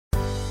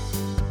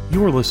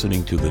You are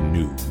listening to the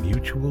new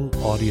Mutual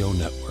Audio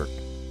Network.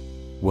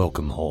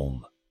 Welcome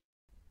home.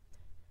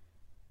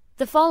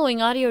 The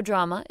following audio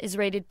drama is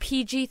rated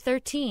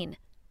PG-13,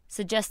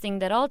 suggesting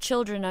that all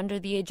children under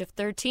the age of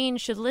 13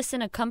 should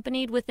listen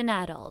accompanied with an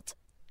adult.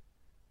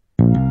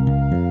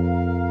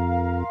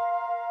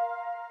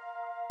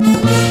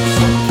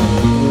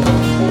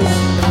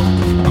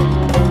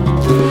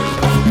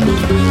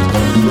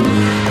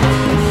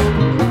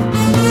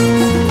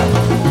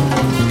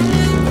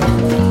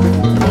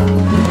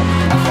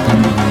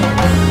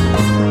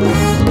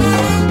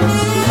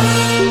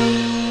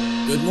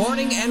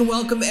 And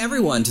welcome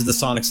everyone to the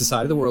Sonic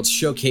Society, the world's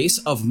showcase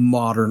of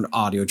modern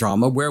audio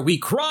drama, where we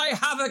cry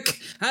havoc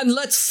and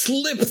let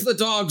slip the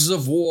dogs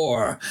of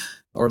war.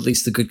 Or at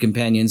least the good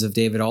companions of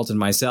David Alt and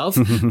myself.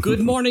 Good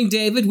morning,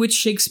 David. Which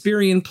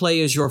Shakespearean play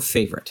is your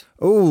favorite?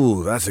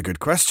 Oh, that's a good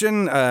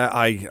question.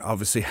 I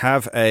obviously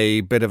have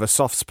a bit of a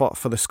soft spot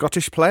for the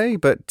Scottish play,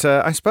 but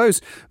I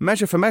suppose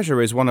Measure for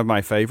Measure is one of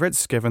my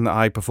favourites, given that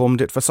I performed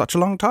it for such a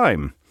long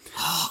time.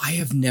 Oh, I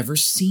have never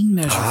seen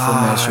Measure for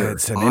Measure.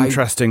 It's an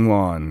interesting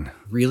one.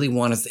 Really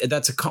want to.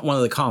 That's one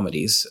of the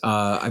comedies.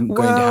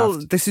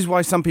 This is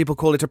why some people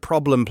call it a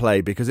problem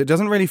play, because it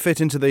doesn't really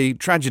fit into the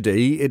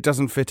tragedy, it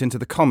doesn't fit into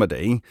the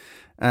comedy,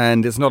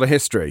 and it's not a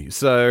history.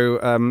 So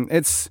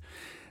it's.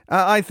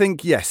 I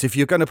think yes, if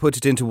you're going to put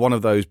it into one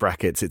of those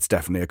brackets, it's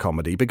definitely a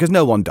comedy because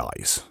no one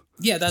dies.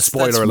 Yeah, that's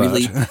alert.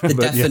 Really the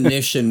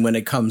definition when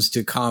it comes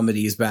to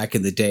comedies back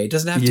in the day. It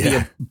doesn't have to be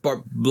a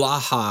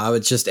blaha.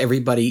 It's just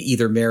everybody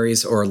either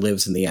marries or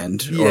lives in the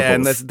end. Yeah,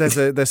 and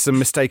there's some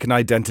mistaken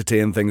identity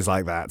and things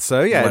like that. So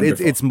yeah,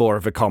 it's more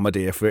of a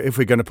comedy if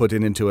we're going to put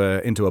it into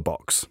a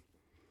box.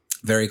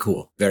 Very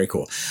cool. Very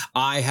cool.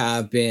 I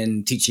have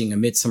been teaching A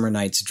Midsummer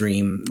Night's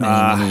Dream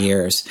many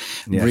years.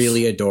 Yes.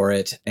 Really adore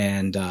it.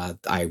 And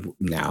I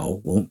now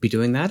won't be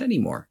doing that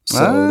anymore.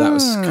 So that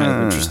was kind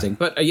of interesting.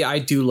 But yeah, I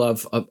do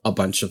love a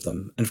bunch of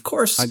them. And of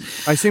course,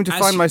 I seem to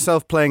find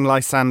myself playing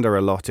Lysander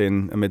a lot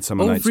in A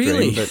Midsummer Night's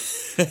Dream.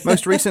 But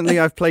most recently,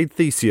 I've played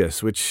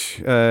Theseus, which...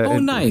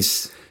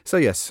 nice. So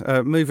yes,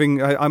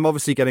 moving. I'm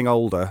obviously getting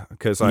older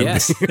because I'm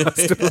asked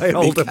to play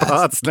older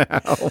parts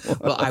now.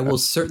 Well, I will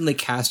certainly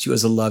cast you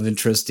as a love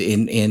interest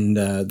in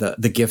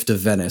the Gift of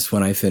Venice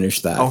when I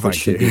finish that, which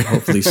should be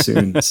hopefully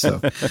soon.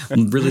 So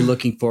I'm really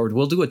looking forward.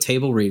 We'll do a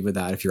table read with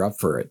that if you're up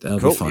for it.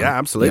 That'll be fun. Yeah,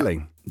 absolutely.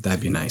 Yeah.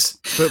 That'd be nice.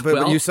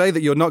 But you say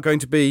that you're not going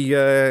to be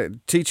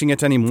teaching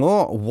it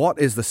anymore. What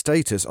is the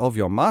status of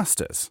your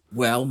master's?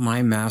 Well,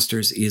 my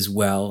master's is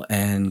well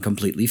and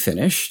completely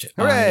finished.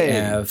 Hooray! I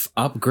have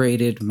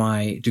upgraded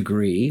my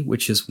degree,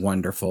 which is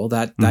wonderful.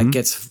 That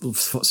gets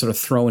sort of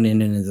thrown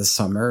into the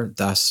summer.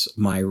 Thus,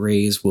 my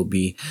raise will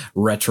be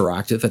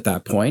retroactive at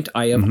that point.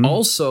 I have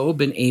also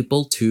been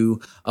able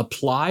to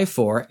apply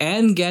for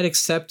and get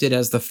accepted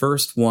as the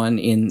first one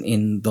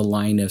in the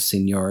line of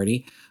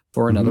seniority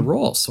for another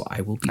role. So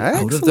I will be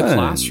out of the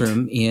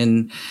classroom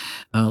in,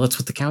 let's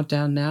put the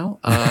countdown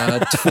now,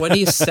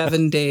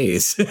 27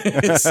 days.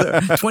 So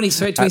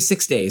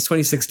 26 days.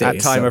 26 days. At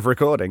time of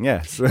recording,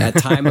 yes. At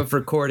time of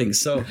recording.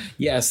 So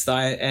yes,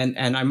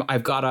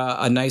 I've got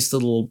a nice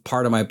little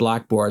part of my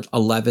blackboard,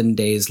 11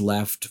 days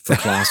left for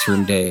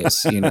classroom days,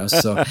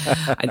 so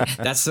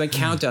that's my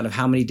countdown of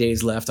how many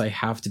days left I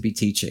have to be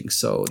teaching.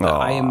 So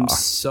I am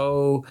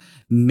so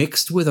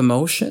mixed with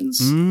emotions.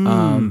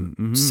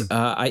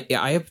 I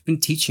have been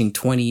teaching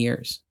 20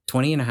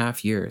 and a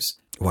half years.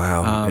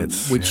 Wow.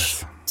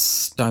 Which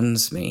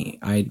stuns me.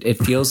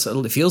 It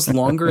feels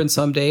longer in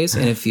some days,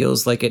 and it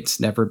feels like it's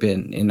never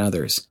been in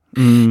others.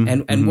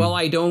 And while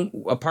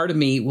a part of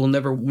me will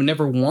never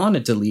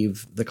wanted to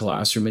leave the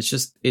classroom,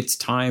 it's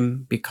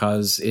time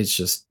because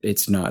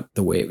it's not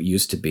the way it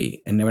used to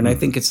be. And when I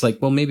think it's like,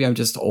 well, maybe I'm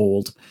just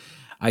old.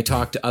 I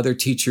talk to other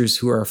teachers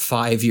who are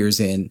 5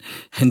 years in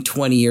and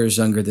 20 years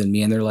younger than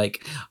me, and they're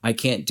like, I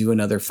can't do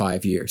another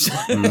 5 years.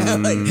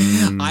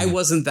 I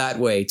wasn't that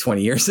way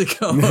 20 years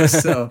ago.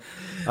 So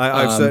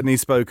I've certainly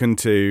spoken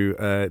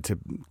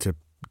to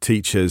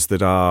teachers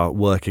that are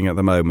working at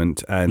the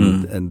moment,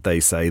 and they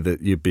say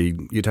that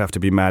you'd have to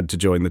be mad to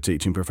join the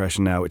teaching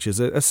profession now, which is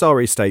a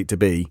sorry state to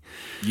be.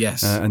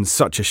 Yes. And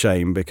such a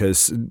shame,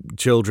 because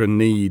children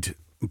need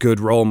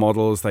good role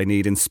models. They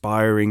need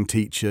inspiring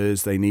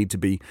teachers. They need to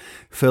be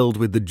filled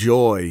with the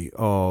joy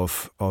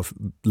of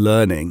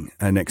learning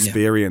and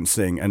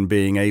experiencing and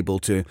being able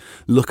to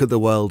look at the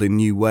world in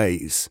new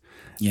ways.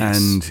 Yes.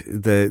 And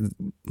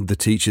the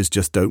teachers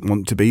just don't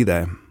want to be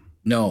there.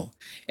 No.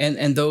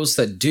 And those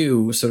that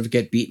do sort of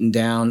get beaten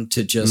down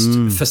to just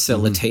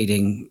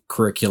facilitating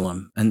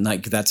curriculum. And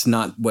like, that's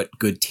not what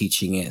good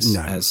teaching is,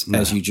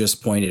 as you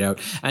just pointed out.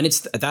 And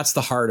that's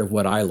the heart of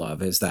what I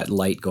love, is that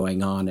light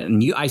going on.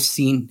 And I've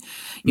seen,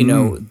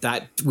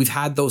 that we've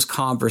had those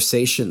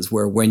conversations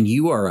where when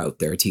you are out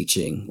there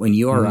teaching, when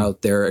you are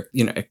out there,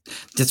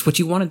 that's what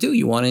you want to do.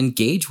 You want to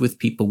engage with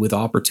people with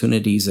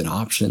opportunities and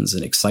options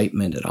and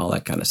excitement and all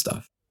that kind of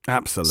stuff.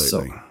 Absolutely.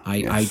 So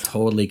I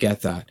totally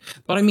get that.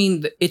 But I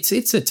mean, it's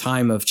a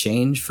time of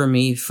change for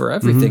me, for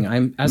everything.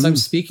 I'm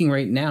speaking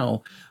right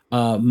now.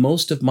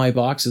 Most of my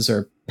boxes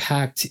are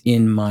packed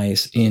in my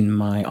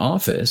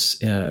office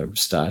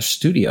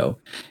studio,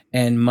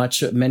 and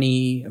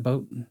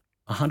about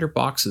 100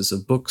 boxes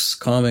of books,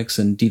 comics,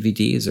 and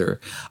DVDs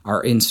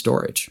are in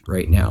storage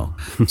right now.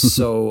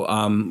 So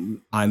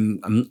I'm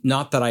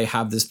not that I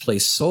have this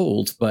place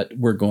sold, but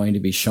we're going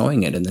to be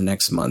showing it in the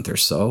next month or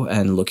so,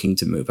 and looking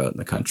to move out in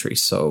the country.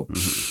 So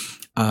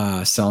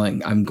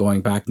selling. I'm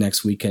going back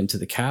next weekend to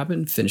the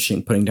cabin,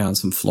 putting down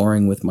some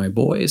flooring with my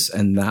boys,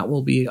 and that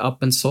will be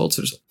up and sold.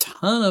 So there's a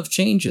ton of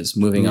changes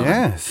moving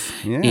on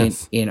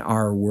in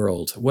our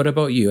world. What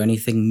about you?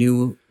 Anything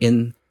new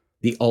in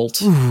the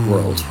alt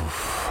world?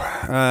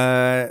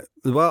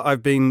 Well,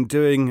 I've been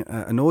doing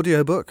an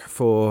audiobook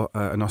for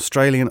an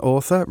Australian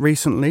author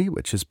recently,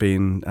 which has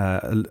been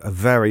a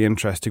very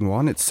interesting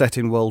one. It's set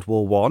in World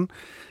War I.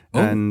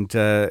 And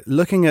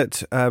looking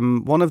at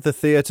one of the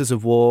theatres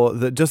of war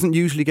that doesn't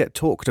usually get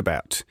talked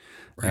about,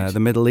 the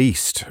Middle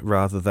East,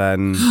 rather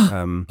than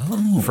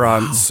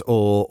France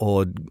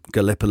or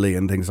Gallipoli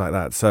and things like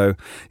that. So,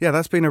 yeah,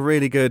 that's been a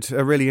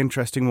really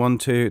interesting one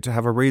to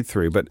have a read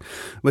through. But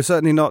we're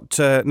certainly not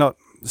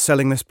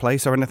selling this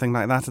place or anything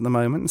like that at the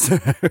moment. So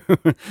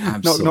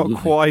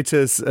not quite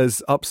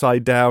as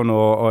upside down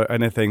or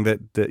anything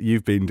that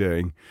you've been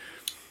doing.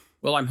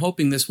 Well, I'm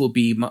hoping this will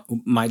be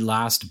my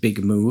last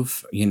big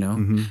move,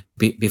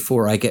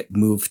 before I get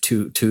moved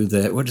to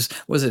the,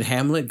 was it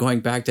Hamlet?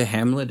 Going back to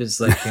Hamlet is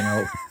like,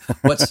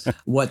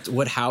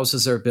 what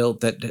houses are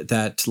built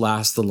that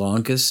last the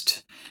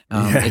longest?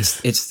 Yes.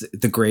 It's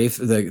the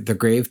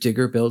grave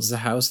digger builds the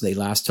house. They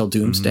last till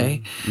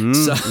doomsday.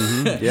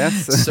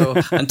 Yes. So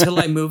until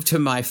I move to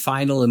my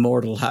final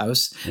immortal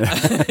house,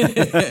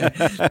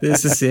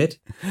 this is it.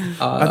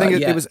 I think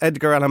it was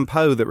Edgar Allan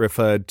Poe that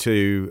referred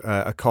to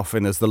a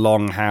coffin as the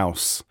long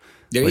house.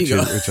 There you go.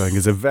 Which I think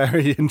is a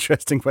very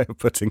interesting way of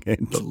putting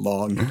it. The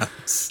long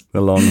house.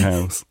 The long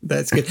house.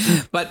 That's good.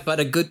 But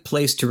a good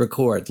place to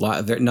record.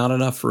 Not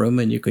enough room,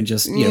 and you can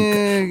just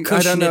cushion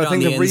I don't know. it I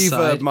think on the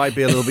inside. reverb might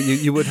be a little bit.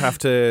 You would have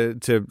to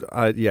do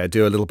a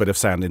little bit of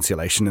sound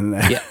insulation in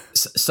there. Yeah,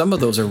 some of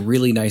those are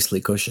really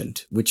nicely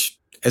cushioned, which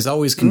has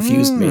always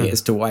confused me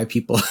as to why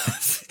people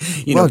have,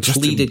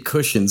 pleated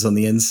cushions on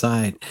the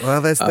inside.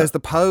 Well, there's the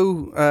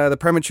Poe, the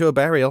premature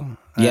burial.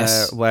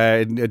 Yes, where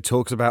it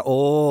talks about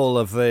all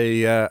of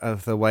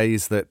the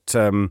ways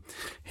that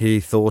he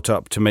thought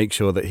up to make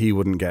sure that he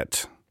wouldn't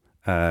get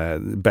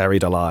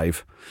buried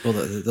alive. Well,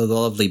 the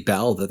lovely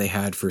bell that they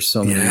had for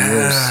so many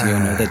years,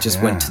 that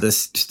just went to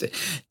this, just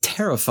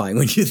terrifying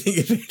when you think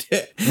of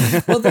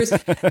it. Well,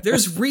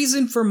 there's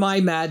reason for my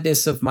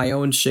madness of my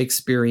own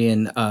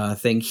Shakespearean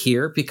thing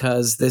here,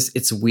 because this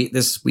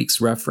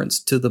week's reference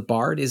to the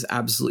Bard is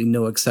absolutely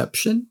no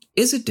exception,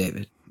 is it,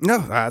 David? No,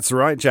 that's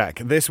right, Jack.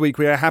 This week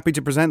we are happy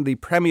to present the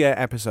premiere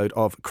episode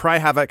of Cry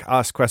Havoc,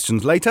 Ask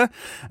Questions Later.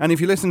 And if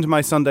you listen to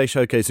my Sunday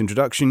Showcase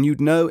introduction, you'd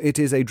know it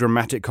is a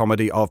dramatic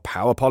comedy of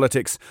power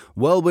politics,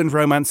 whirlwind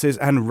romances,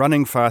 and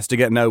running fast to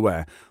get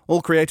nowhere.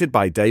 All created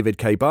by David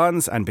K.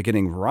 Barnes and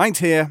beginning right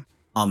here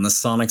on the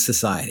Sonic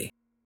Society.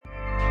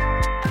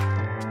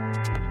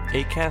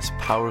 Acast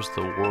powers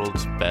the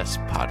world's best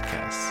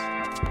podcasts.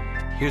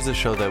 Here's a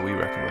show that we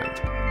recommend.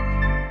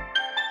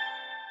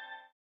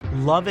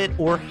 Love it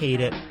or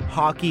hate it,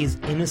 hockey is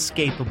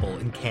inescapable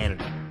in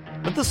Canada.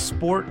 But the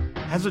sport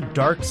has a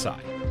dark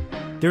side.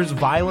 There's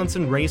violence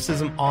and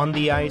racism on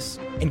the ice,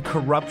 and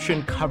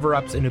corruption,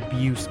 cover-ups, and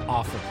abuse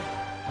off of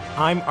it.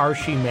 I'm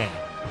Archie Mann,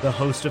 the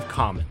host of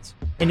Commons.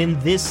 And in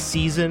this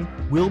season,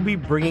 we'll be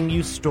bringing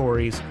you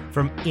stories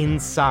from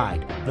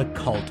inside the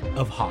cult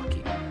of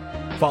hockey.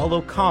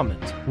 Follow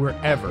Commons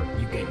wherever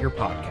you get your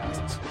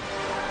podcasts.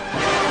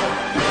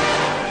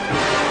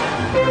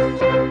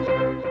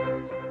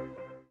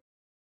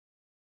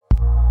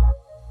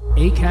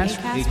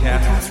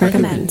 Acast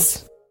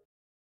recommends.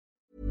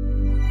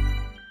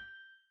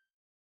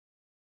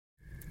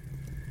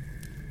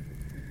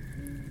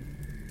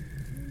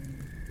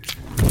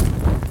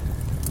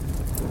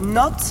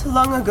 Not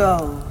long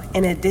ago,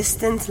 in a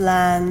distant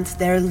land,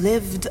 there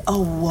lived a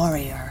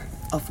warrior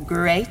of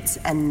great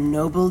and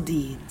noble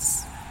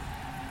deeds.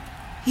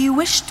 He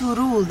wished to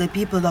rule the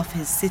people of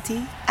his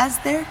city as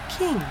their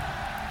king.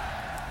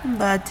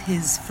 But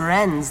his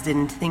friends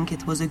didn't think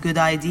it was a good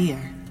idea.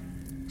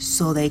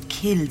 So they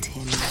killed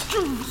him.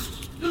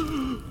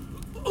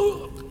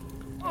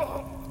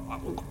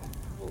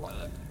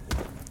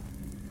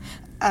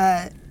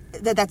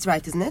 That's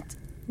right, isn't it?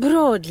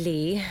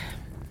 Broadly.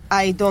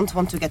 I don't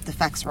want to get the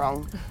facts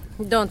wrong.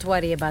 Don't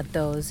worry about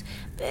those.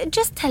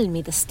 Just tell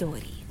me the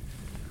story.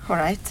 All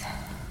right.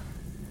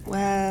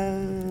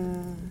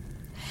 Well,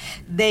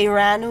 they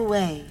ran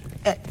away,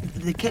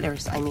 the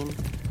killers, I mean,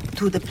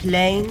 to the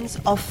plains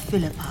of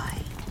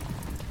Philippi.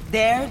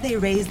 There they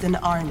raised an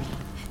army.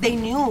 They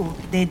knew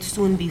they'd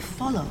soon be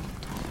followed,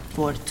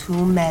 for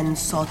two men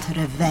sought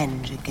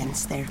revenge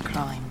against their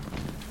crime.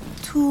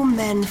 Two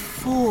men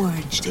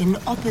forged in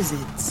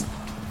opposites.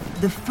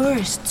 The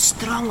first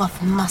strong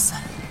of muscle,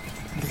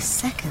 the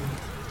second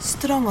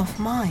strong of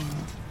mind,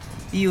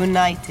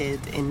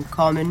 united in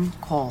common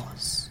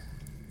cause.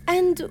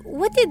 And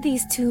what did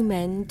these two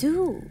men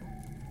do?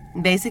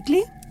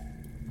 Basically,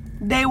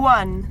 they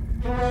won.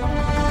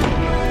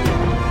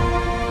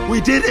 We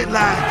did it,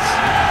 lads!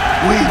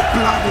 We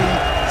bloody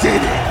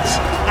did it!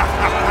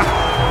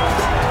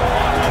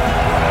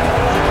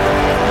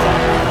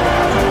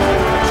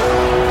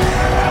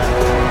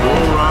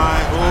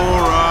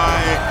 All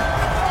right.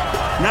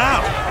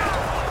 Now,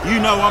 you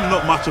know I'm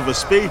not much of a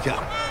speaker.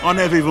 I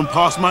never even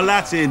passed my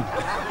Latin.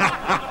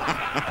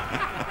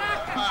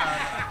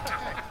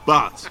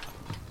 But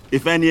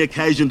if any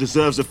occasion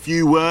deserves a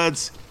few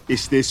words,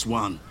 it's this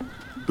one.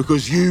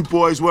 Because you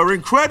boys were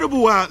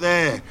incredible out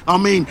there. I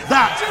mean,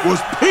 that was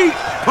peak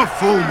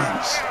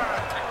performance.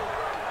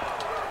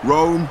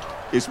 Rome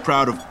is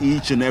proud of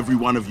each and every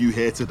one of you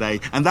here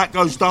today, and that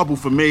goes double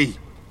for me.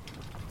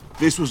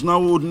 This was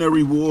no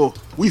ordinary war.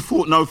 We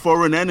fought no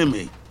foreign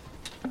enemy.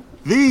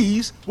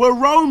 These were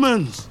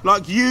Romans,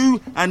 like you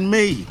and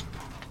me.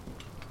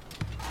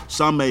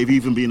 Some may have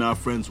even been our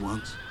friends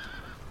once.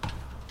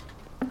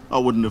 I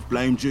wouldn't have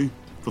blamed you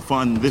for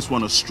finding this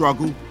one a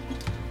struggle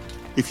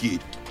if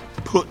you'd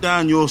put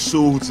down your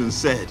swords and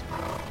said,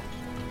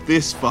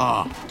 this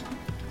far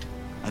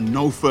and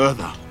no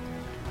further.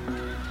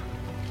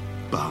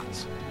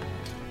 But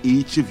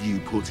each of you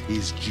put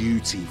his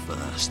duty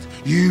first.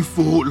 You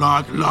fought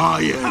like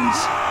lions.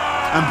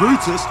 And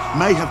Brutus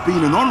may have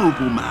been an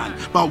honourable man,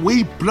 but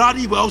we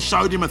bloody well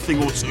showed him a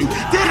thing or two,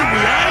 didn't we,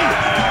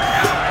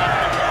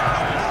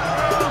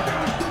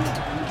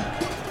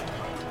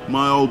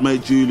 My old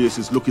mate Julius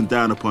is looking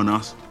down upon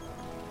us,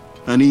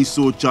 and he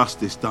saw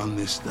justice done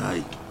this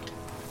day.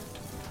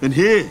 And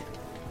here,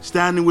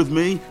 standing with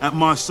me at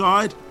my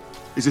side,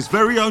 is his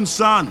very own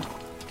son.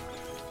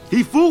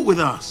 He fought with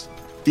us.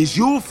 He's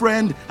your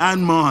friend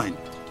and mine.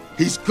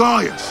 He's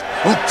Gaius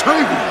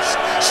Octavius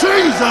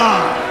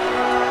Caesar!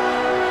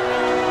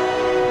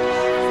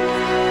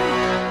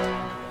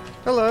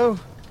 Hello,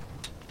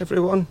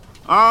 everyone.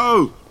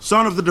 Oh,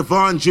 son of the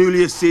divine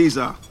Julius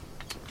Caesar,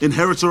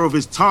 inheritor of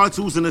his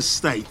titles and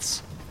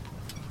estates.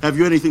 Have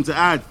you anything to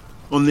add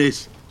on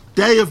this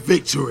day of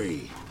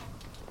victory?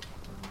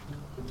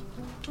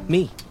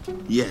 Me?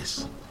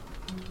 Yes.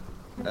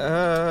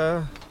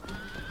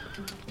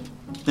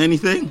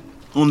 Anything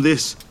on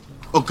this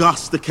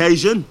august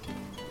occasion?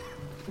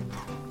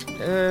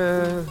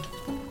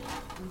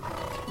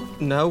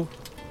 No.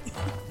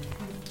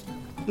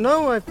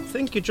 No, I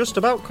think you just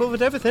about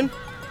covered everything.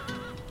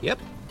 Yep.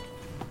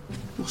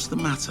 What's the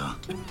matter?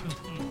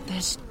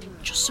 There's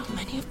just so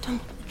many of them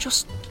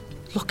just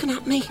looking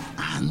at me.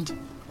 And?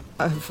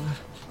 I've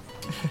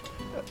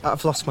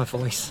lost my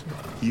voice.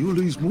 You'll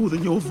lose more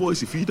than your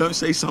voice if you don't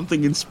say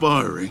something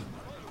inspiring.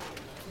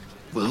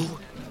 Well,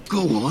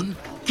 go on,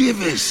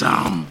 give it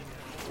some.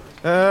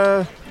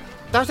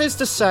 That is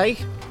to say,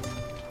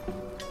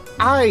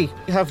 I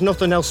have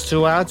nothing else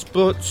to add,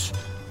 but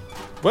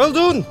well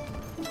done,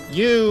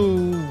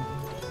 you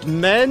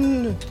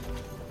men.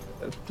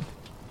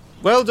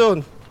 Well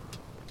done.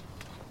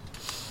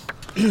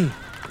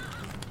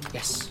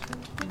 Yes.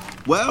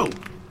 Well,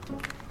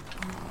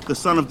 the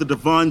son of the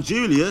divine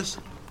Julius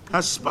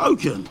has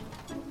spoken.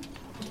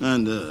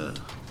 And,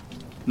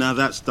 now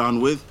that's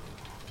done with,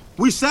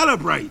 we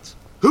celebrate.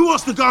 Who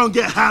wants to go and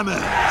get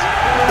hammered?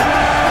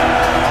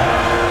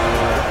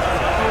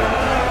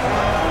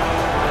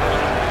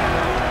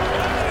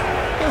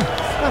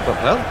 That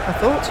went well, I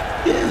thought.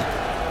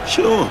 Yeah,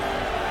 sure.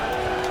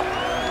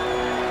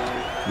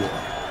 What a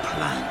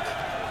plank.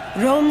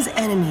 Rome's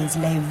enemies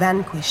lay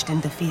vanquished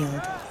in the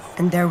field,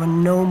 and there were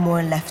no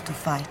more left to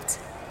fight.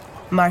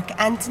 Mark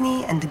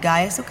Antony and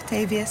Gaius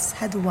Octavius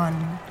had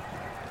won.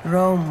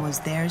 Rome was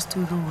theirs to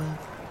rule.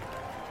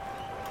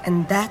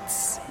 And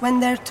that's when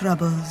their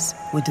troubles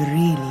would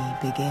really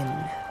begin.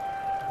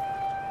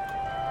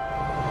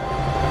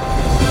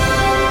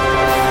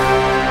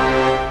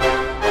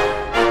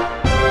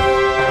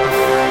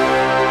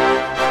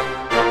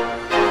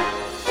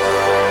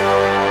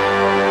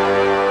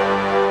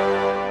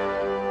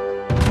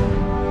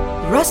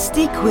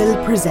 Rusty Quill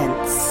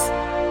presents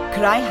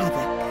Cry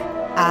Havoc,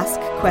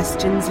 Ask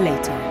Questions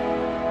Later.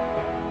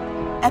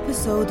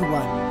 Episode 1,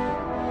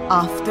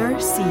 After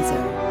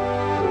Caesar.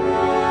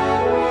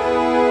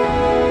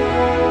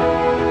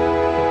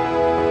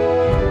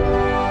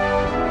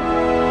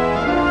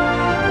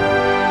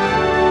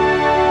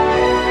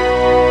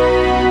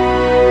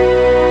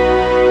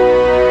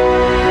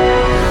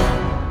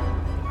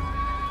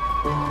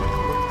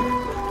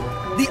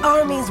 The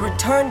armies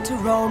returned to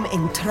Rome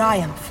in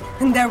triumph,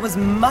 and there was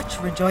much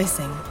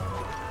rejoicing.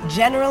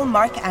 General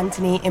Mark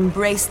Antony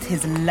embraced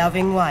his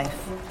loving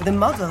wife, the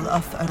model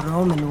of a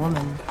Roman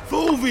woman.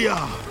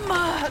 Fulvia!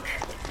 Mark!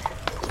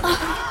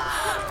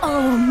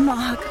 Oh,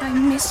 Mark, I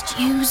missed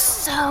you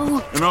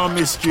so. And I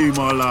missed you,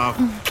 my love.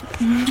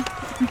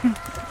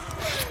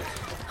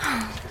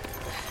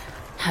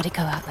 How'd it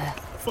go out there?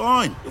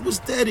 Fine, it was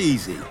dead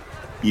easy.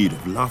 You'd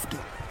have loved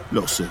it.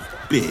 Lots of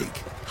big,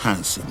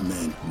 handsome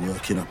men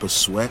working up a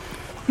sweat.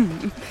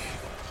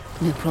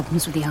 No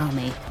problems with the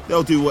army.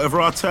 They'll do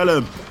whatever I tell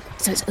them.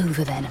 So it's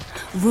over then.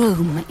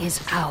 Rome is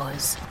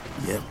ours.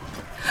 Yep.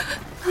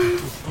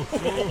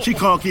 She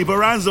can't keep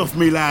her hands off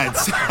me,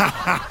 lads.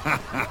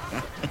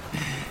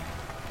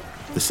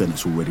 The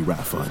Senate's already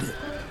ratified it.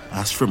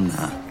 As from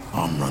now,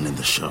 I'm running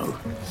the show.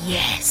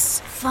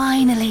 Yes,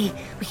 finally.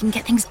 We can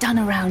get things done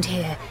around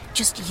here.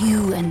 Just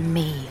you and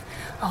me.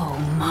 Oh,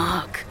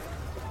 Mark.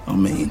 I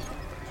mean,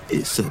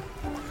 it's a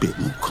bit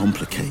more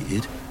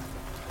complicated.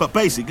 But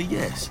basically,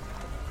 yes.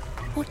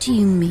 What do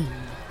you mean?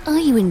 Are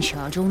you in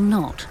charge or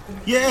not?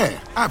 Yeah,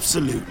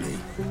 absolutely.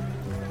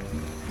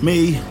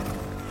 Me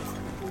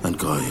and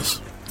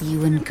Gaius.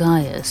 You and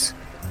Gaius?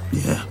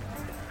 Yeah,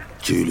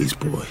 Julie's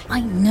boy.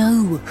 I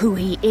know who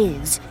he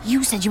is.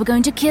 You said you were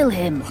going to kill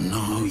him. I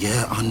know,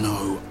 yeah, I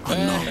know.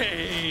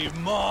 Hey,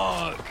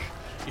 Mark,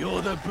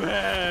 you're the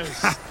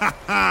best.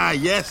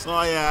 Yes,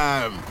 I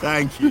am.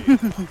 Thank you.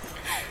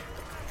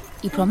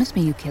 You promised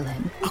me you'd kill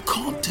him. I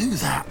can't do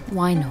that.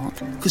 Why not?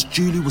 Because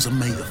Julie was a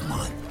mate of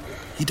mine.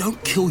 You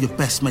don't kill your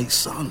best mate's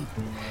son,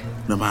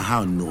 no matter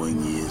how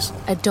annoying he is.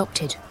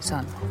 Adopted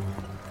son.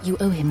 You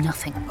owe him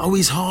nothing. Oh,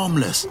 he's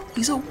harmless.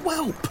 He's a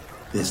whelp.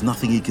 There's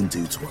nothing he can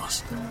do to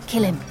us.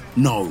 Kill him.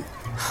 No.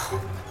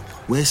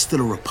 We're still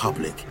a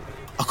republic.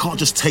 I can't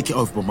just take it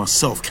over by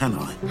myself, can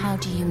I? How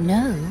do you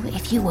know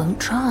if you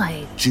won't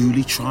try?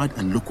 Julie tried,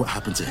 and look what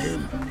happened to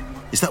him.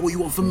 Is that what you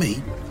want from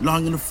me?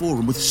 Lying in a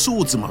forum with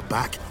swords in my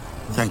back?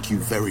 Thank you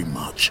very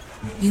much.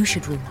 You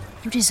should rule.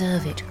 You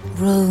deserve it.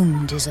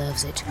 Rome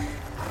deserves it.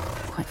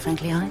 Quite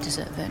frankly, I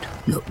deserve it.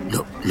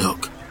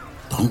 Look.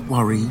 Don't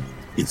worry.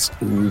 It's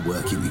all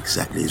working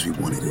exactly as we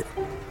wanted it.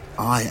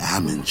 I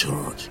am in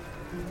charge.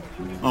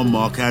 I'm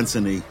Mark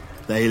Antony.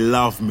 They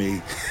love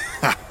me.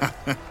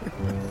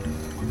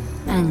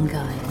 And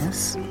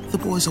Gaius? The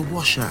boy's a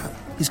washout.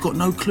 He's got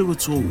no clue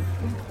at all.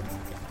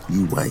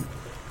 You wait.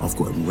 I've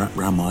got him wrapped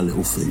round my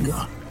little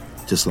finger,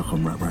 just like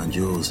I'm wrapped round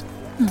yours.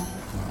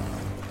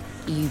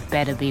 You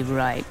better be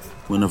right.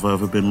 When have I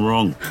ever been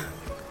wrong?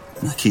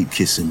 Now keep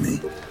kissing me.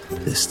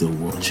 They're still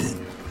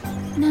watching.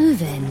 No,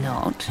 they're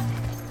not.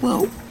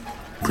 Well,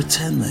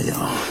 pretend they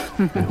are.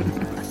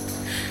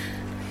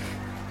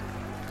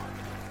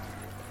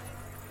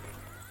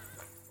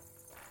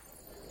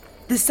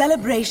 The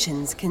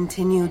celebrations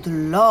continued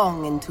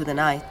long into the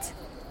night.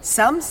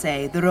 Some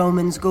say the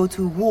Romans go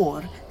to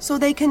war so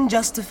they can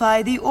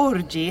justify the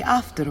orgy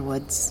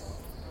afterwards.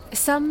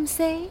 Some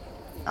say?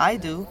 I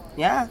do,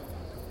 yeah.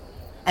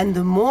 And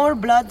the more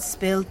blood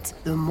spilt,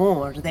 the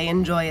more they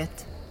enjoy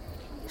it.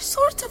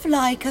 Sort of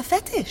like a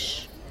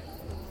fetish.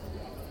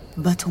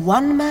 But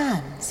one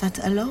man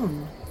sat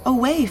alone,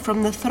 away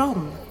from the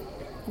throng.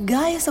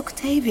 Gaius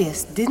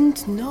Octavius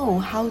didn't know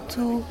how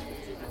to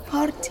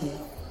party.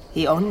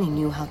 He only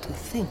knew how to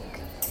think.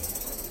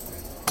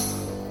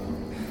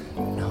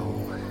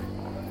 No,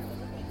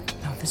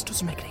 this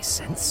doesn't make any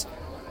sense.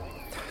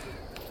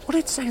 What did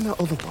it say in that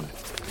other one?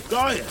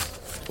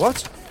 Gaius!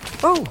 What?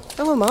 Oh,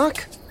 hello,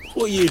 Mark.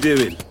 What are you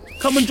doing?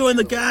 Come and join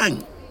the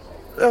gang.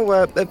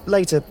 Oh,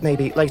 later,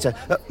 maybe, later.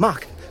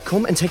 Mark,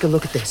 come and take a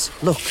look at this.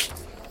 Look.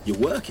 You're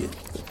working?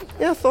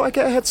 Yeah, I thought I'd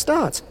get a head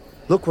start.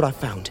 Look what I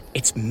found.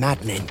 It's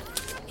maddening.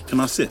 Can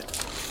I sit?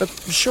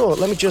 Sure,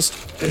 let me just...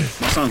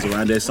 My son's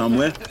around here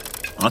somewhere.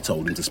 I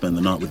told him to spend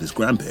the night with his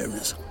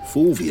grandparents.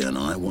 Fulvia and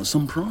I want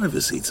some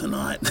privacy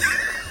tonight.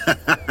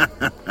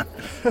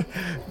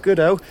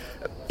 Good-o.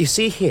 You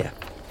see here,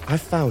 I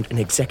found an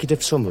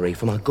executive summary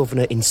from our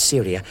governor in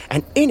Syria,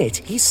 and in it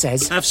he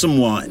says... Have some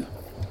wine.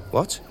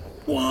 What?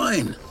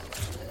 Wine.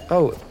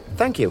 Oh,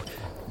 thank you.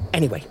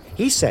 Anyway,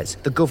 he says,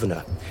 the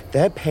governor,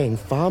 they're paying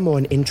far more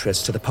in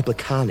interest to the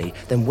publicani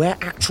than we're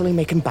actually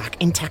making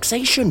back in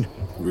taxation.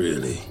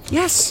 Really?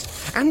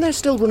 Yes, and they're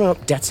still running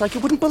up debts like you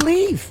wouldn't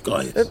believe.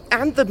 Gaius.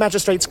 And the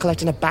magistrate's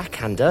collecting a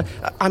backhander.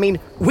 I mean,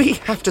 we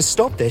have to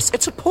stop this.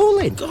 It's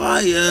appalling.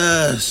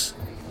 Gaius!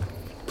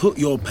 Put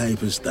your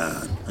papers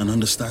down and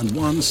understand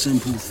one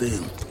simple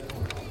thing.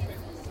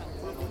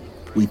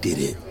 We did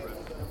it.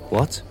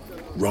 What?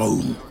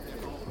 Rome.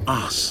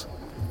 Us.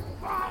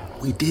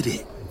 We did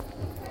it.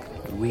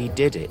 We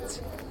did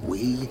it.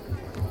 We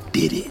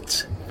did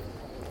it.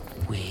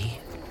 We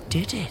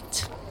did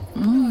it.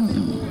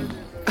 Mm.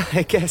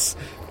 I guess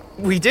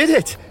we did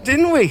it,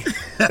 didn't we?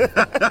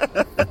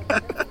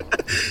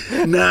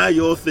 Now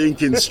you're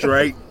thinking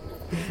straight.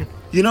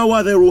 You know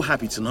why they're all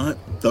happy tonight?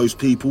 Those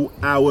people,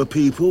 our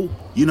people.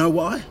 You know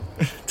why?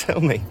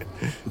 Tell me.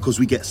 Because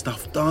we get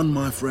stuff done,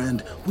 my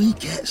friend. We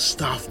get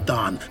stuff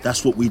done.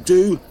 That's what we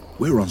do.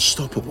 We're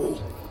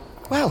unstoppable.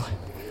 Well,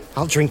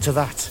 I'll drink to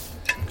that.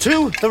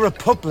 To the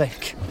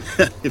Republic.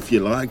 If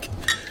you like.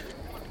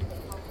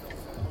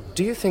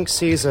 Do you think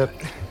Caesar...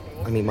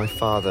 I mean, my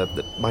father,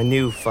 my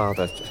new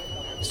father...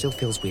 Still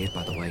feels weird,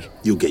 by the way.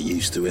 You'll get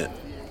used to it.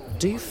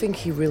 Do you think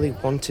he really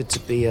wanted to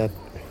be a...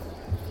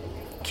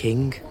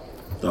 king?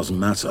 Doesn't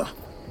matter.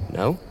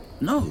 No?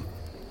 No.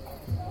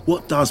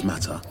 What does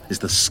matter is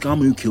the scum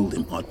who killed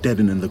him are dead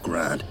and in the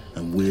ground,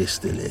 and we're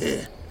still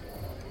here.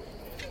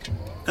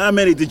 How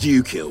many did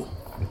you kill?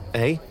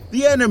 Eh?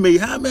 The enemy,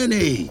 how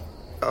many?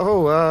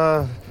 Oh,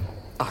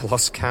 I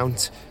lost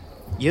count.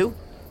 You?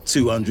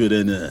 200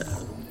 and...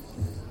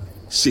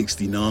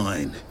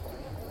 69.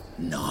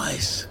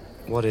 Nice.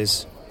 What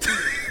is?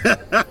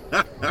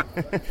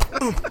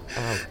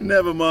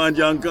 Never mind,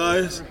 young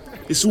guys.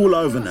 It's all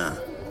over now.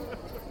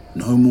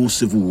 No more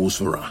civil wars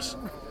for us.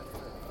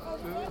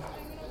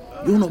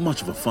 You're not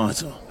much of a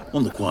fighter,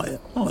 on the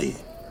quiet, are you?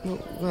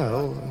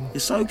 Well...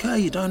 It's okay,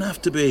 you don't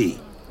have to be.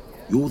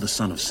 You're the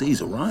son of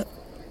Caesar, right?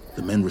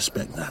 The men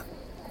respect that.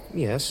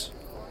 Yes.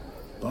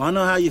 But I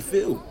know how you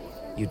feel.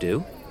 You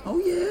do? Oh,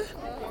 yeah.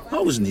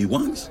 I was new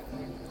once.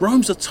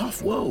 Rome's a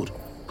tough world.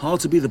 Hard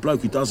to be the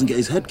bloke who doesn't get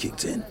his head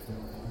kicked in.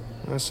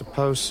 I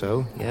suppose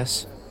so,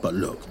 yes. But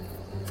look,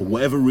 for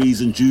whatever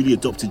reason, Julie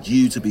adopted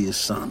you to be his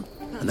son.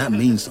 And that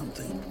means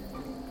something.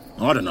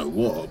 I don't know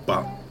what,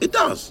 but it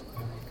does.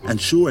 And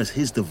sure as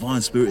his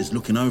divine spirit is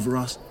looking over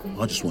us,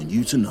 I just want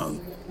you to know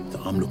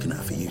that I'm looking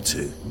out for you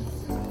too.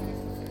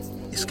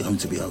 It's going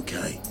to be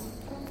okay.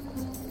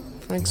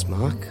 Thanks,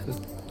 Mark.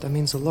 That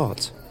means a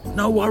lot.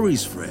 No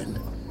worries, friend.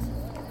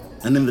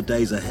 And in the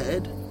days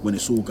ahead, when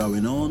it's all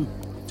going on,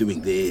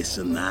 doing this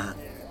and that,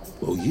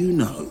 well, you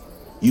know,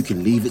 you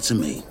can leave it to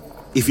me,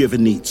 if you ever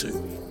need to.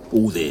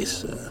 All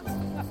this,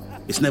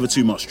 it's never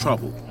too much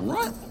trouble, all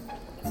right?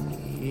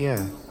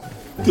 Yeah.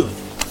 Good.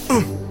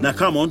 Now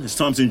come on, it's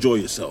time to enjoy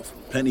yourself.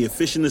 Plenty of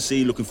fish in the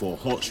sea looking for a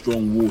hot,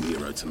 strong war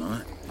hero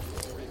tonight.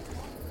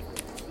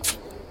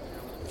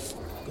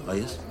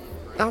 Gaius?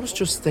 I was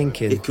just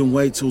thinking... It can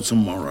wait till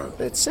tomorrow.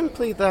 It's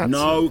simply that...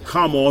 No,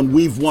 come on,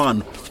 we've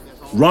won.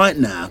 Right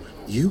now,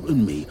 you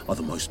and me are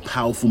the most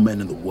powerful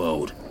men in the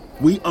world.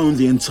 We own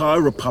the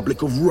entire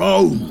Republic of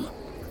Rome.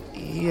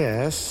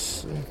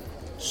 Yes.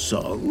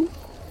 So?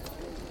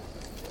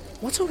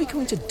 What are we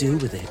going to do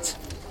with it?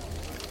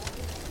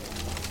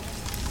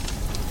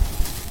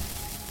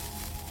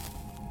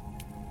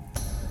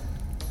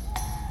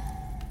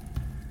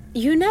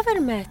 You never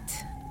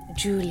met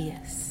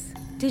Julius,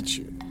 did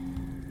you?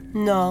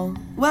 No.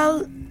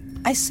 Well,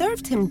 I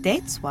served him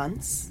dates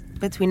once,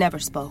 but we never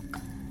spoke.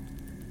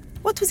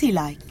 What was he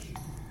like,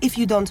 if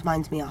you don't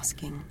mind me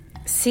asking?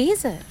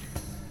 Caesar.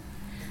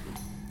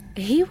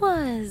 He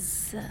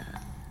was...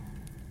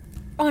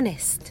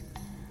 honest,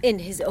 in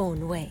his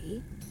own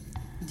way.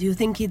 Do you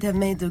think he'd have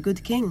made a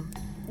good king?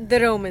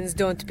 The Romans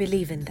don't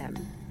believe in them.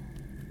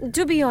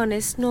 To be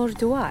honest, nor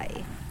do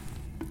I.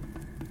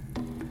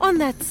 On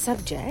that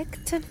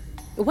subject,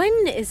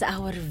 when is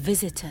our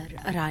visitor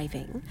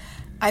arriving?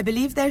 I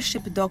believe their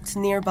ship docked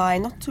nearby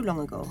not too long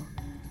ago.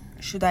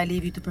 Should I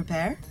leave you to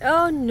prepare?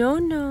 Oh,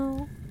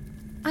 no.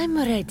 I'm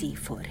ready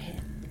for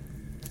him.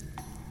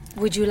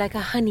 Would you like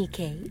a honey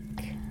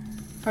cake?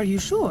 Are you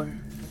sure?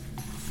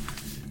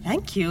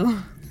 Thank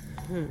you.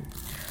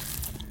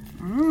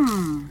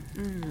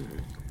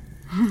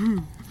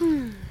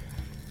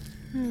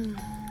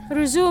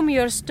 Resume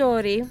your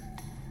story.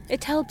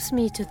 It helps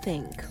me to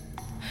think.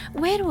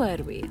 Where were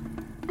we?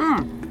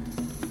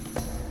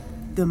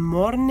 The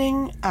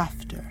morning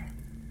after.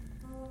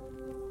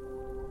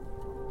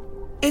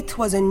 It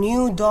was a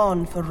new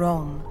dawn for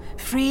Rome,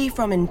 free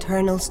from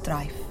internal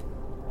strife.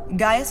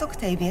 Gaius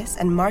Octavius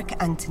and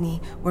Mark Antony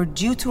were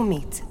due to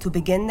meet to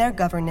begin their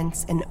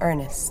governance in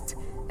earnest,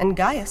 and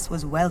Gaius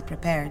was well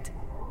prepared.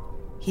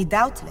 He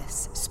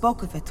doubtless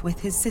spoke of it with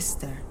his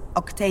sister,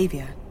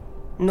 Octavia,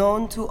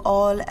 known to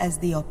all as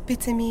the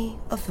epitome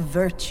of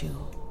virtue.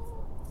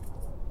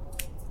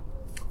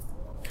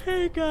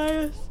 Hey,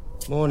 Gaius.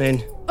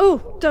 Morning.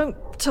 Oh, don't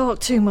talk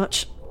too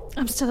much.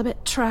 I'm still a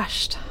bit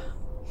trashed.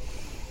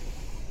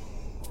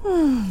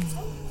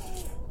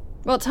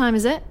 What time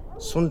is it?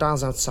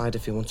 Sundial's outside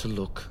if you want to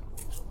look.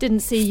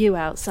 Didn't see you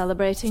out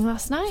celebrating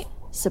last night.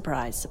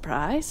 Surprise,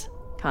 surprise.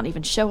 Can't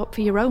even show up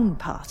for your own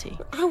party.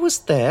 I was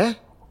there.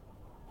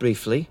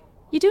 Briefly.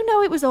 You do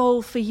know it was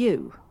all for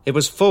you. It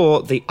was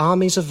for the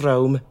armies of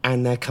Rome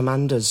and their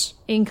commanders.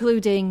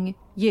 Including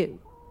you.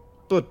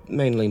 But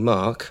mainly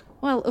Mark.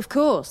 Well, of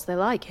course, they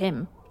like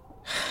him.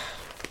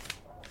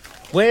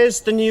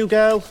 Where's the new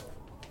girl?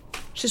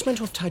 She's meant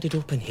to have tidied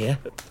up in here.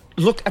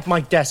 Look at my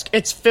desk.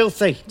 It's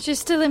filthy. She's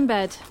still in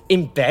bed.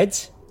 In bed?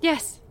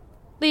 Yes.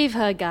 Leave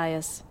her,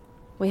 Gaius.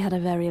 We had a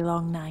very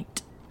long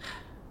night.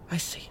 I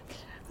see.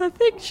 I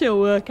think she'll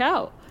work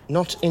out.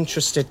 Not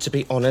interested, to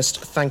be honest.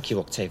 Thank you,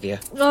 Octavia.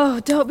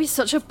 Oh, don't be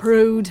such a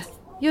prude.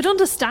 You'd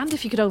understand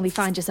if you could only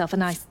find yourself a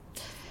nice...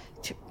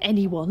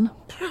 anyone.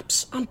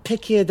 Perhaps I'm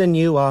pickier than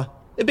you are.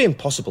 It'd be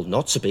impossible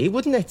not to be,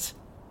 wouldn't it?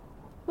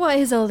 What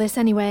is all this,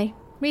 anyway?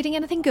 Reading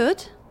anything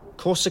good?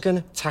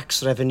 Corsican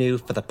tax revenue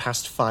for the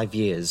past 5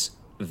 years.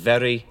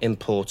 Very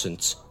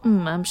important.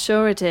 I'm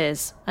sure it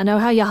is. I know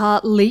how your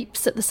heart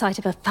leaps at the sight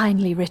of a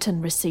finely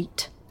written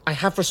receipt. I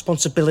have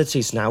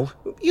responsibilities now.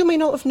 You may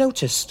not have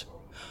noticed.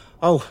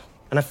 Oh,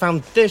 and I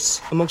found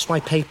this amongst my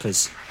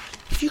papers.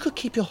 If you could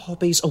keep your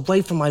hobbies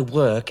away from my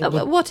work...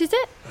 What is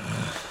it?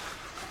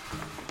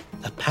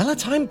 The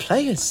Palatine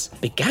Players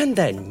began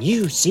their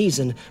new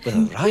season with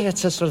a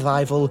riotous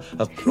revival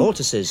of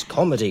Plautus's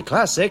comedy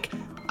classic,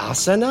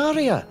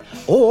 Arsenaria,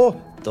 or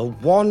The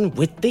one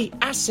with the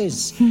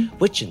asses,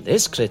 which in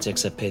this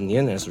critic's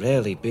opinion has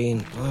really been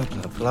blah,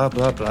 blah, blah,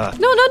 blah, blah.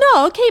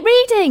 No, keep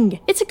reading.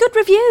 It's a good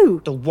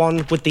review. The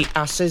one with the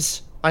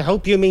asses? I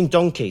hope you mean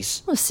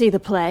donkeys. We'll see the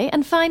play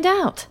and find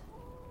out.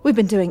 We've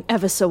been doing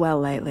ever so well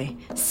lately.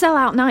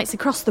 Sell-out nights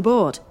across the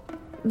board.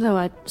 Though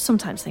I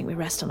sometimes think we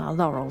rest on our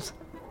laurels.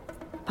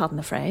 Pardon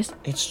the phrase.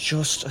 It's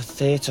just a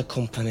theatre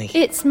company.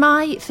 It's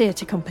my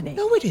theatre company.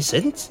 No, it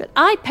isn't. But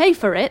I pay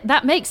for it.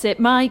 That makes it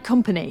my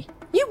company.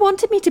 You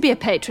wanted me to be a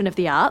patron of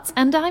the arts,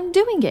 and I'm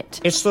doing it.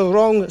 It's the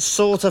wrong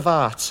sort of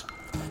art.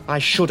 I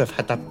should have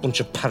had that bunch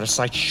of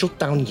parasites shut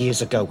down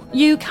years ago.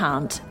 You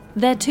can't.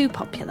 They're too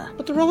popular.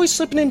 But they're always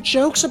slipping in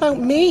jokes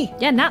about me.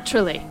 Yeah,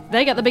 naturally.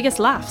 They get the biggest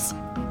laughs.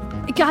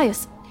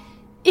 Gaius,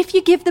 if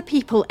you give the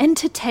people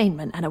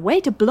entertainment and a way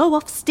to blow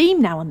off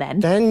steam now and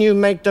then you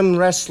make them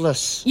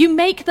restless. You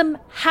make them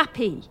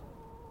happy.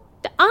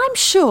 I'm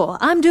sure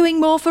I'm doing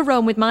more for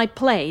Rome with my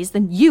plays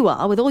than you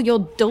are with all your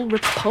dull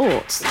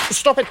reports.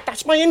 Stop it,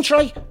 that's my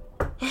intro.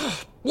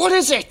 What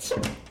is it?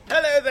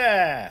 Hello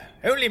there,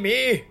 only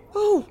me.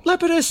 Oh,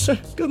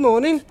 Lepidus, good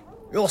morning.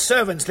 Your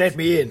servants let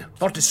me in.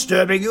 Not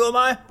disturbing you, am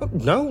I?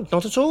 No,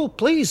 not at all.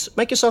 Please,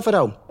 make yourself at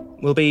home.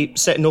 We'll be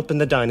setting up in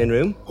the dining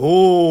room.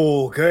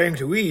 Oh, going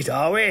to eat,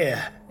 are we?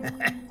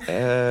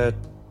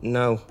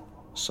 No.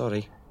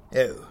 Sorry.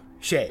 Oh,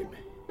 shame.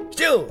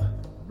 Still,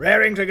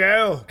 raring to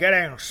go,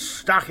 getting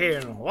stuck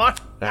in, what?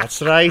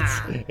 That's right.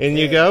 In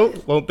you go.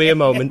 Won't be a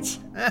moment.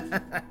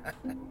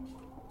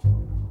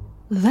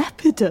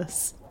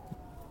 Lepidus?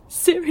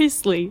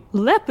 Seriously,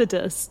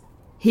 Lepidus?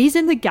 He's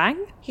in the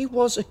gang? He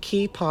was a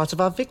key part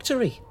of our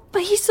victory.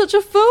 But he's such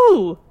a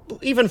fool.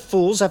 Even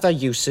fools have their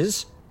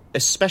uses,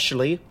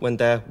 especially when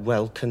they're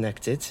well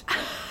connected.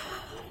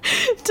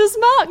 Does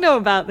Mark know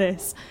about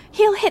this?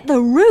 He'll hit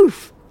the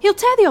roof. He'll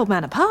tear the old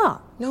man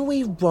apart. No,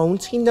 he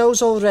won't. He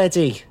knows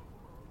already.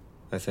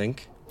 I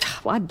think.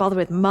 Why bother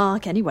with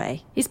Mark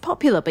anyway? He's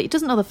popular, but he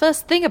doesn't know the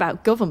first thing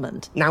about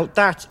government. Now,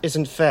 that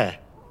isn't fair.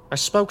 I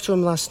spoke to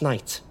him last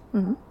night.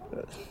 Mm-hmm.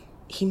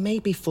 He may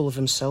be full of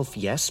himself,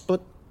 yes,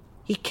 but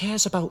he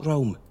cares about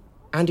Rome.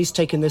 And he's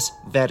taken this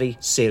very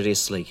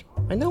seriously.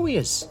 I know he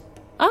is.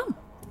 Oh.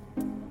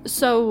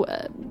 So,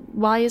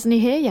 why isn't he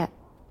here yet?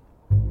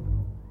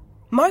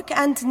 Mark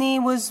Antony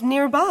was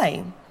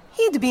nearby.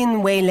 He'd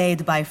been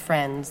waylaid by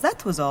friends,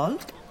 that was all.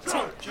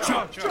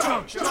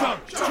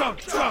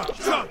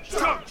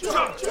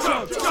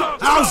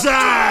 How's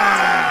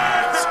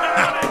that?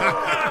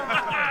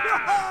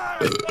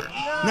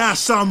 Now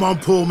someone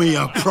pour me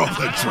a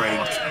proper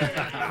drink.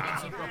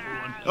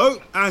 Oh,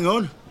 hang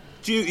on.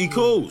 Duty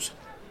calls.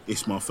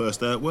 It's my first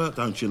day at work,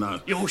 don't you know?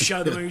 You'll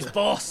show them who's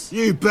boss.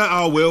 You bet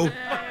I will.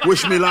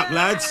 Wish me luck,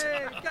 lads.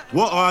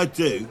 What I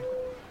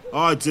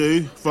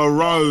do for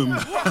Rome.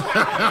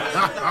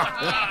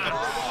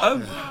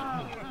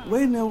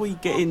 When are we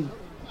getting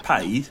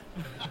paid?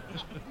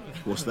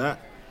 What's that?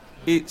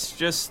 It's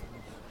just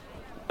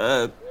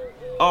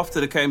after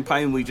the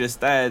campaign we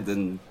just had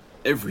and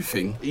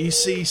everything. You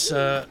see,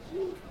 sir,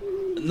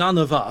 none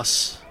of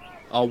us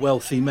are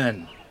wealthy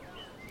men.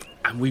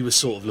 And we were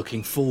sort of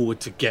looking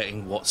forward to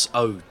getting what's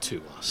owed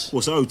to us.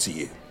 What's owed to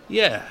you?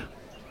 Yeah.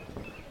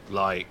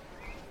 Like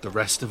the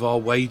rest of our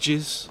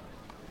wages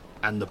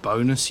and the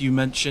bonus you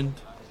mentioned.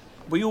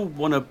 We all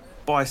want to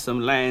buy some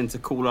land to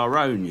call our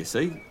own, you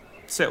see.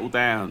 Settle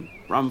down,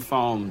 run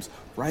farms,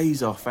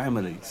 raise our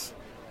families.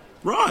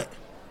 Right.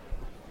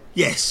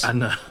 Yes.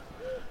 And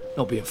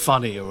not being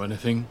funny or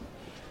anything,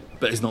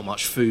 but there's not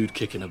much food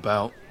kicking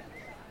about.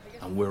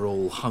 And we're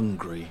all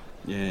hungry.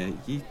 Yeah,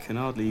 you can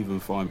hardly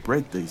even find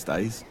bread these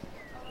days.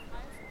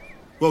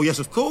 Well, yes,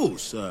 of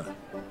course.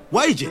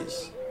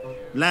 Wages,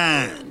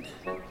 land,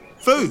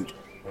 food.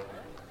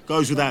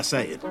 Goes without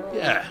saying.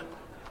 Yeah.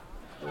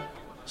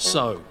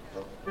 So,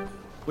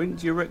 when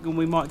do you reckon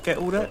we might get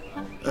all that?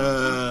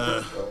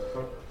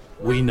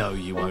 We know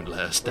you won't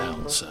let us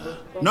down, sir.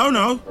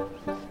 No.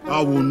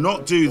 I will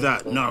not do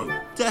that, no.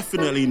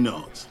 Definitely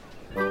not.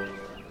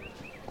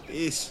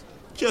 It's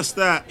just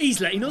that... He's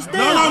letting us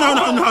down.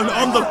 No.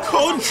 On the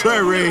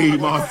contrary,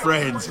 my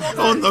friends.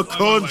 On the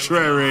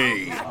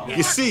contrary.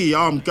 You see,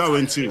 I'm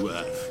going to...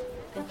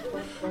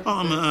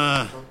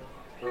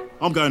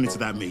 I'm going into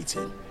that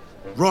meeting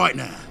right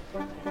now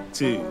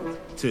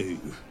to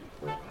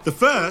the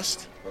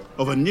first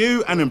of a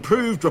new and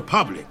improved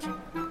republic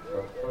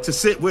to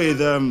sit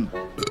with,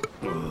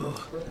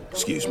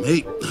 excuse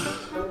me,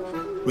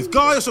 with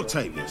Gaius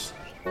Octavius,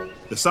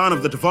 the son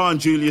of the divine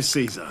Julius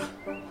Caesar.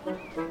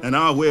 And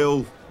I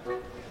will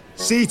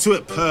see to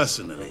it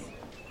personally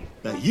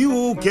that you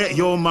all get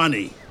your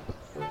money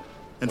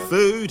and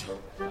food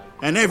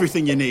and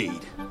everything you need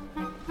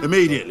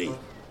immediately,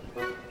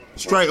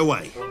 straight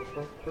away.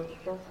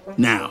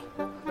 Now,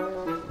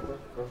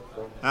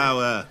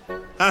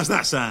 how's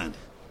that sound?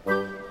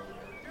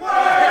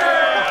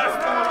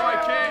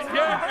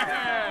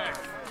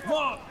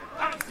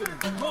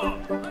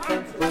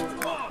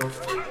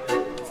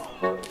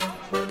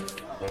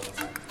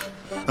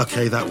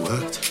 Okay, that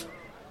worked.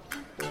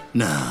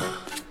 Now,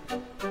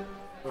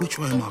 which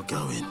way am I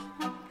going?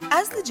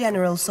 As the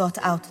general sought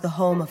out the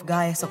home of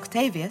Gaius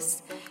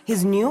Octavius,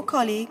 his new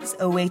colleagues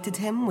awaited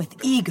him with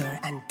eager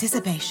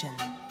anticipation.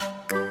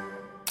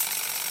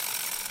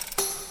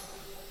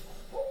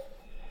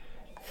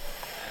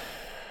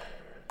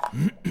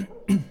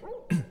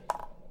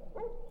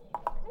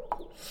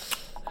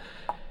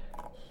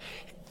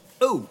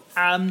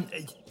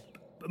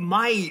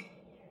 My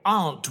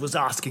aunt was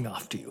asking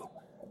after you.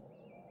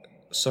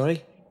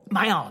 Sorry?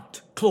 My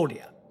aunt,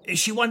 Claudia.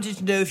 She wanted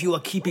to know if you were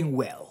keeping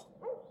well.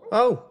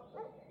 Oh.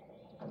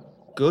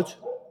 Good.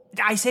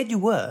 I said you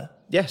were.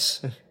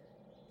 Yes.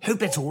 Hope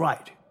that's all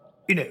right.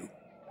 You know,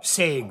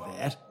 saying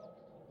that.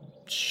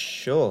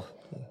 Sure.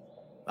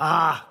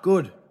 Ah,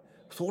 good.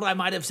 Thought I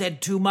might have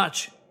said too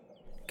much.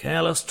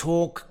 Careless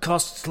talk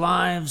costs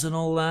lives and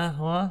all that.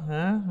 What?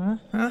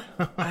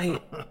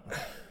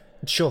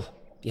 Sure,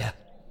 yeah.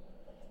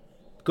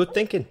 Good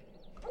thinking.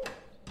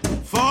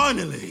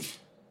 Finally!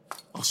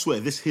 I swear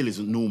this hill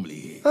isn't normally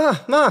here.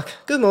 Ah, Mark,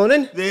 good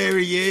morning. There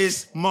he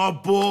is, my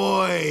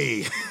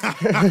boy.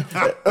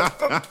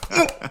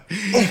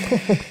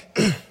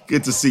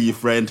 Good to see you,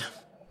 friend.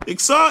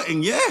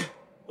 Exciting, yeah?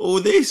 All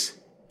this?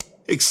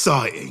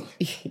 Exciting.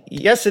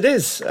 Yes, it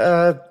is.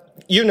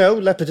 You know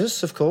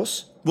Lepidus, of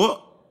course.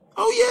 What?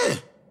 Oh, yeah.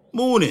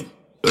 Morning.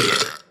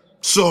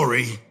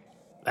 Sorry.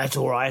 That's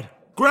all right.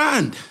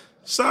 Grand.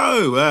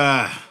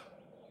 So,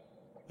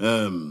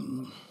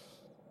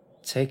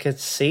 Take a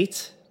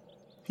seat.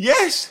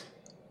 Yes.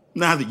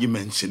 Now that you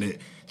mention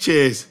it.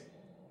 Cheers.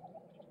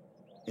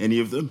 Any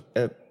of them?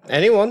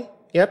 Anyone?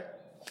 Yep.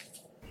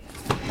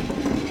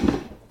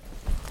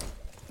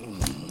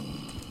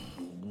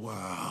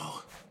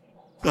 Wow.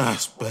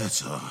 That's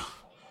better.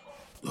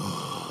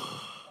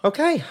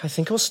 Okay, I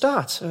think we'll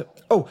start.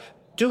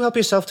 Do help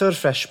yourself to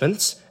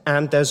refreshments,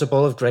 and there's a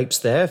bowl of grapes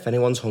there if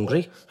anyone's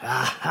hungry.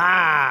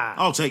 Aha!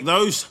 I'll take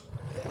those.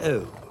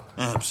 Oh.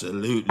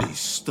 Absolutely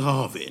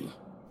starving.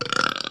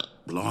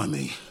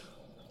 Blimey.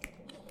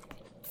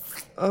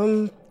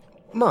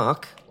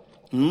 Mark?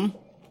 I'm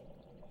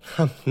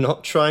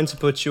not trying to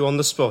put you on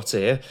the spot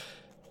here,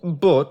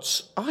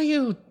 but are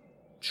you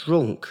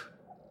drunk?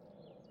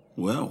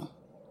 Well,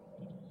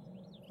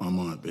 I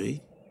might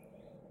be.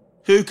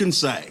 Who can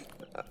say?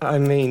 I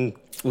mean,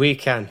 we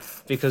can,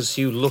 because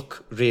you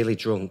look really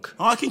drunk.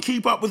 I can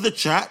keep up with the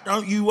chat,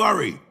 don't you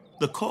worry.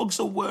 The cogs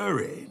are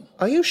whirring.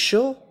 Are you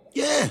sure?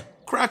 Yeah,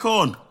 crack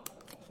on.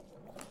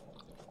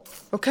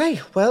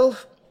 Okay, well,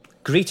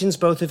 greetings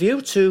both of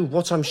you to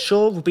what I'm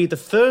sure will be the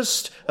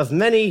first of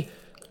many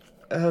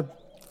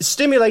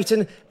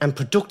stimulating and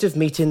productive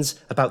meetings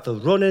about the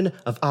running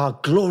of our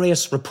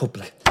glorious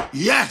republic.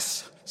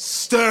 Yes!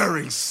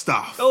 Stirring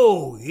stuff.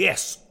 Oh,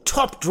 yes.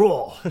 Top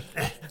drawer.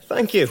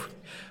 Thank you.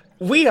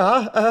 We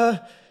are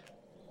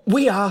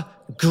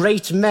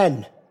great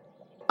men.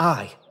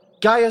 I,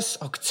 Gaius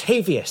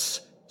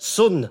Octavius,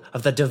 son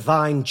of the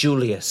divine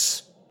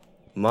Julius.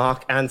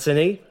 Mark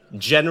Antony,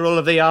 general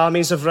of the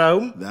armies of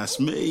Rome. That's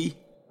me.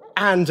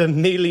 And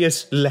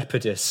Aemilius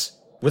Lepidus,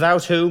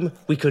 without whom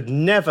we could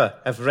never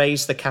have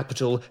raised the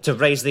capital to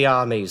raise the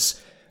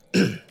armies.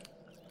 The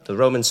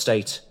Roman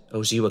state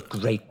owes you a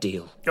great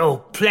deal. Oh,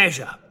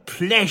 pleasure.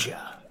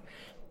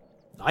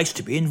 Nice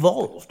to be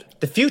involved.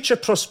 The future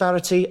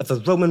prosperity of the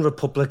Roman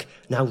Republic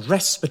now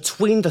rests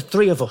between the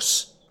three of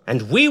us,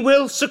 and we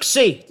will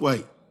succeed.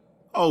 Wait,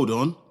 hold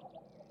on.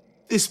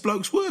 This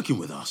bloke's working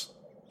with us?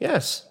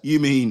 Yes.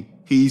 You mean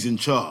he's in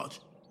charge?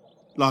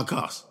 Like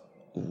us?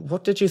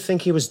 What did you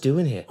think he was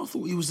doing here? I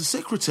thought he was the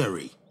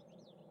secretary.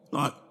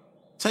 Like,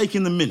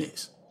 taking the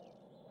minutes.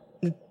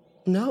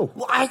 No.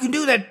 Well, I can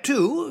do that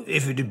too,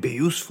 if it'd be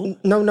useful.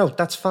 No,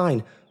 that's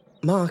fine.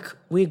 Mark,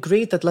 we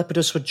agreed that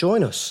Lepidus would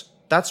join us.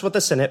 That's what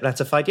the Senate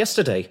ratified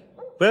yesterday.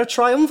 We're a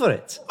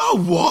triumvirate.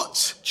 Oh,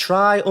 what?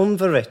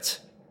 Triumvirate.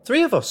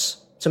 3 of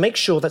us, to make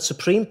sure that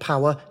supreme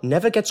power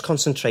never gets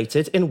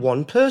concentrated in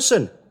one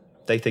person.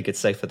 They think it's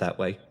safer that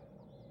way.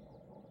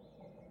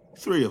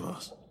 3 of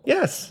us?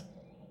 Yes.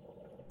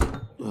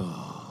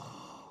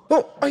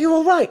 Well, are you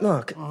all right,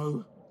 Mark?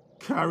 Oh,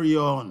 carry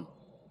on.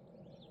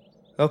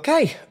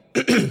 Okay.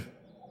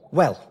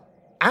 Well,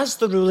 as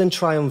the ruling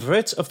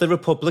triumvirate of the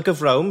Republic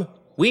of Rome,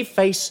 we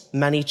face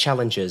many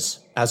challenges,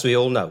 as we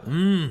all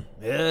know.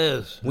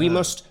 Yes. We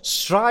must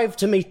strive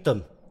to meet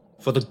them,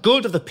 for the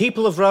good of the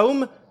people of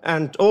Rome,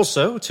 and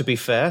also, to be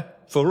fair,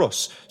 for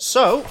us.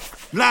 So...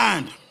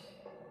 Land!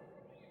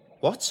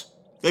 What?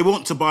 They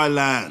want to buy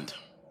land.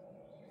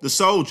 The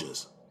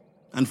soldiers.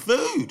 And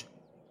food.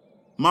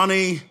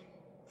 Money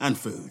and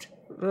food.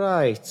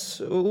 Right.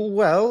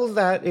 Well,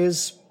 that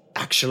is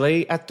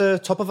actually at the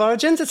top of our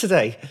agenda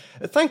today.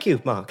 Thank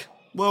you, Mark.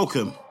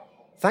 Welcome.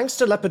 Thanks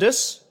to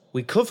Lepidus,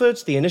 we covered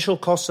the initial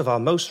costs of our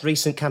most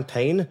recent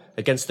campaign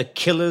against the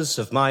killers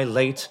of my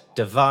late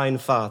divine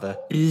father.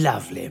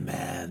 Lovely,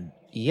 man.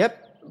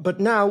 Yep, but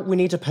now we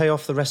need to pay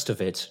off the rest of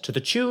it to the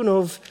tune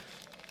of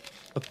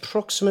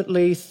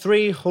approximately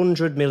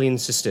 300 million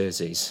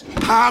sesterces.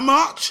 How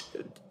much?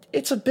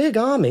 It's a big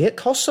army. It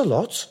costs a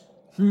lot.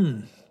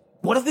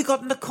 What have we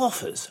got in the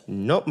coffers?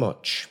 Not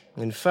much.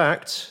 In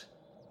fact,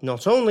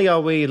 Not only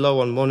are we low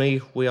on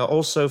money, we are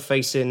also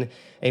facing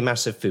a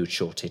massive food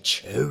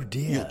shortage. Oh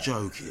dear. You're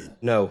joking.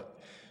 No.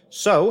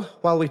 So,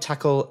 while we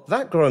tackle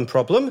that growing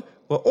problem,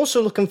 we're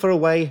also looking for a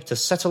way to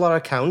settle our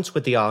accounts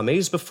with the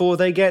armies before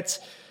they get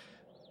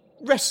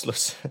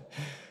restless.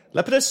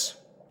 Lepidus,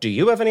 do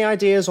you have any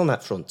ideas on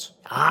that front?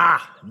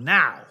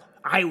 Now,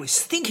 I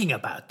was thinking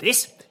about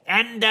this,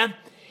 and,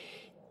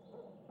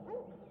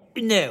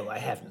 no, I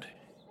haven't.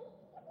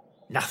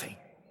 Nothing.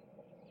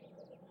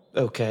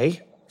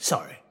 Okay.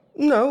 Sorry.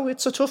 No,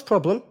 it's a tough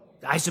problem.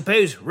 I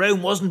suppose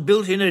Rome wasn't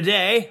built in a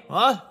day,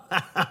 what?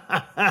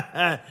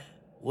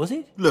 Was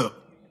it? Look,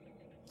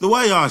 the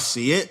way I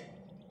see it,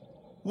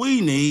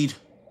 we need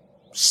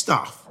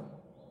stuff,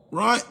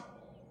 right?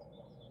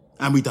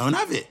 And we don't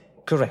have it.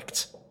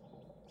 Correct.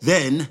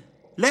 Then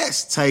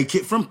let's take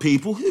it from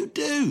people who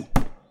do.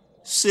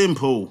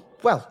 Simple.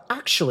 Well,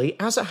 actually,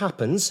 as it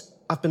happens,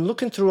 I've been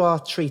looking through our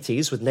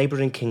treaties with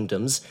neighbouring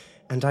kingdoms,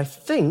 and I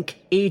think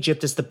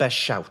Egypt is the best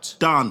shout.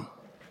 Done.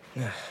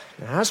 Now,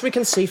 as we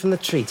can see from the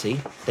treaty,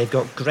 they've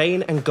got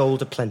grain and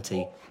gold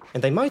aplenty,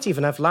 and they might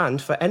even have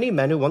land for any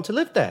men who want to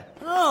live there.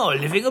 Oh,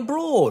 living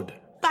abroad.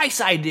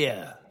 Nice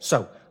idea.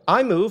 So,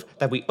 I move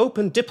that we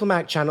open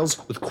diplomatic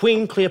channels with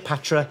Queen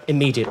Cleopatra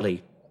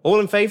immediately. All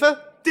in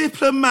favour?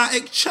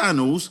 Diplomatic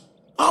channels?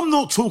 I'm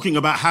not talking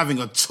about having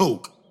a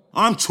talk.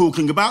 I'm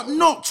talking about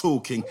not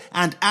talking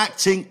and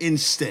acting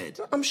instead.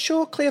 I'm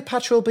sure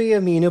Cleopatra will be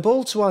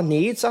amenable to our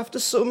needs after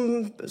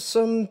some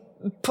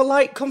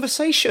polite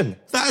conversation.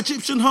 That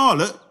Egyptian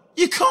harlot?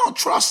 You can't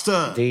trust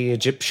her. The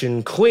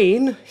Egyptian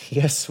queen?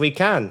 Yes, we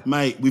can.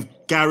 Mate, we've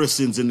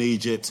garrisons in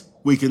Egypt.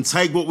 We can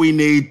take what we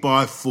need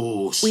by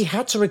force. We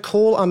had to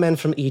recall our men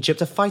from Egypt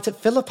to fight at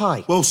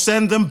Philippi. Well,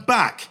 send them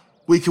back.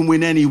 We can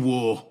win any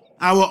war.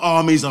 Our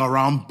armies are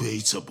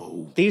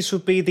unbeatable. These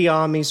would be the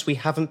armies we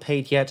haven't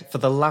paid yet for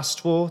the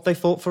last war they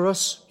fought for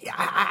us.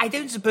 I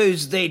don't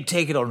suppose they'd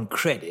take it on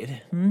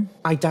credit.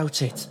 I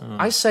doubt it.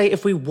 I say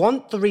if we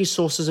want the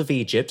resources of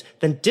Egypt,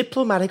 then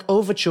diplomatic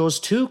overtures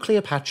to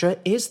Cleopatra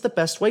is the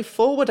best way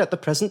forward at the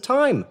present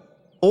time.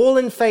 All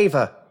in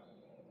favour?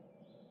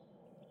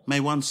 May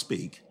one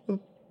speak?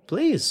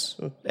 Please.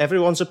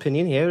 Everyone's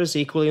opinion here is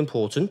equally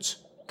important.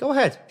 Go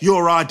ahead.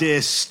 Your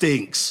idea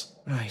stinks.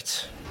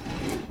 Right.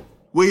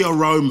 We are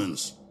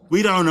Romans.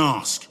 We don't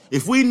ask.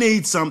 If we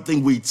need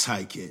something, we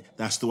take it.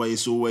 That's the way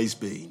it's always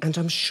been. And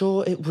I'm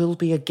sure it will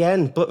be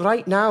again. But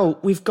right now,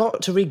 we've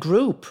got to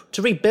regroup,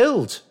 to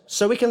rebuild,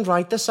 so we can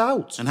ride this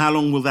out. And how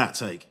long will that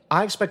take?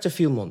 I expect a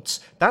few months.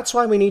 That's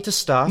why we need to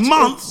start...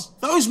 Months?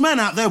 Those men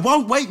out there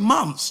won't wait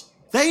months.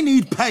 They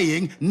need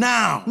paying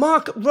now.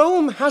 Mark,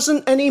 Rome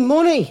hasn't any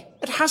money.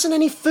 It hasn't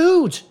any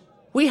food.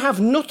 We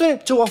have nothing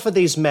to offer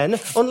these men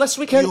unless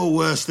we can... You're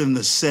worse than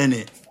the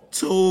Senate.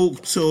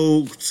 Talk.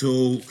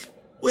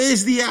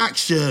 Where's the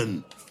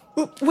action?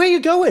 Where are you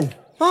going?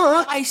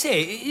 Mark? I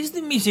say, is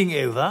the meeting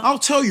over? I'll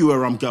tell you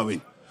where I'm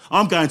going.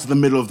 I'm going to the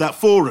middle of that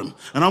forum,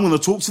 and I'm going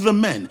to talk to the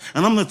men,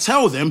 and I'm going to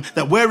tell them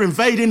that we're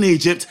invading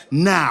Egypt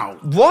now.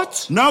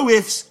 What? No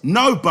ifs,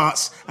 no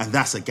buts, and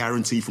that's a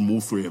guarantee from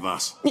all three of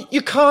us.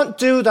 You can't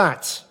do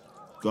that.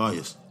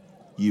 Gaius,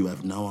 you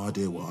have no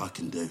idea what I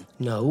can do.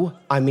 No,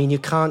 I mean you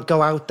can't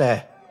go out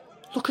there.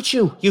 Look at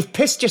you. You've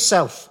pissed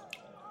yourself.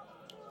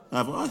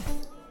 Have I?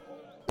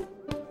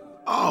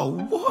 Oh,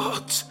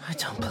 what? I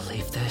don't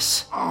believe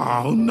this.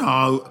 Oh,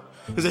 no.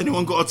 Has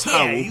anyone got a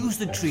towel? Yeah, use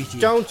the treaty.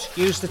 Don't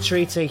use the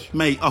treaty.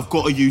 Mate, I've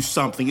got to use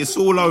something. It's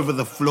all over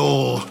the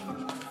floor.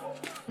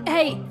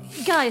 Hey,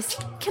 guys,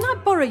 can I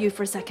borrow you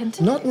for a second?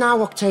 Not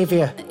now,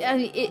 Octavia.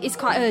 It's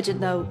quite urgent,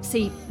 though.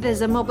 See,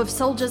 there's a mob of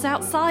soldiers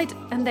outside,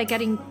 and they're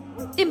getting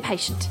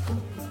impatient.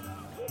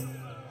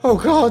 Oh,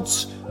 God.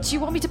 Do you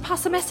want me to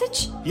pass a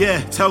message? Yeah,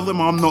 tell them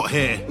I'm not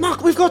here.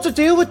 Mark, we've got to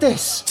deal with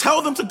this.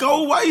 Tell them to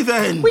go away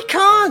then. We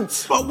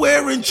can't. But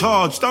we're in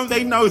charge, don't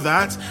they know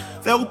that?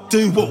 They'll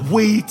do what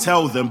we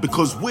tell them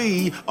because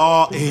we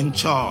are in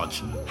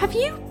charge. Have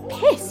you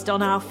pissed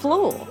on our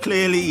floor?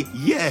 Clearly,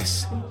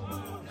 yes.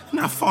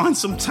 Now find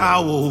some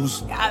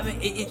towels.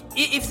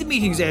 If the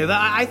meeting's over,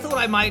 I thought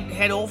I might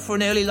head off for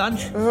an early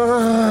lunch.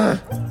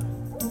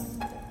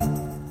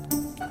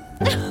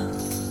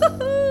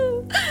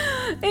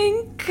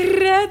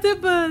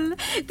 Incredible!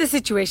 The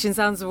situation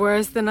sounds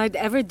worse than I'd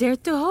ever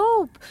dared to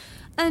hope.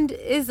 And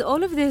is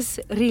all of this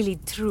really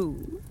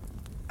true?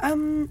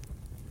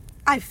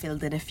 I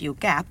filled in a few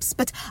gaps,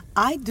 but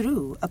I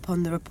drew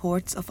upon the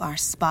reports of our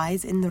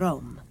spies in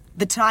Rome.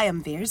 The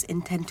triumvirs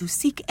intend to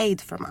seek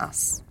aid from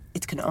us.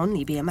 It can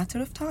only be a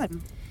matter of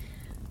time.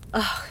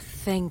 Oh,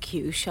 thank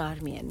you,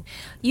 Charmian.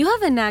 You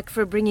have a knack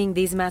for bringing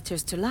these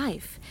matters to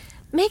life.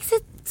 Makes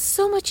it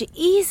so much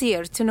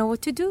easier to know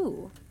what to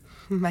do.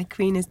 My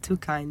queen is too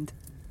kind.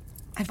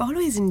 I've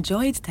always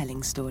enjoyed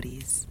telling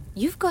stories.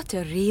 You've got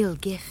a real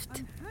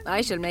gift.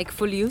 I shall make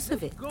full use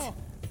of it.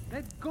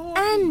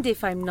 And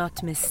if I'm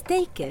not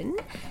mistaken,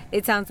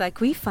 it sounds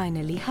like we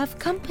finally have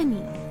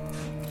company.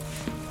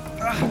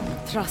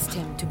 Trust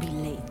him to be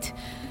late.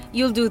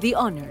 You'll do the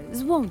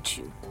honors, won't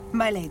you?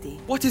 My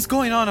lady. What is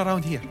going on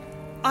around here?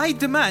 I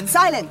demand...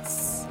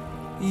 Silence!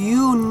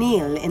 You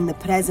kneel in the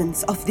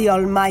presence of the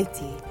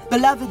Almighty,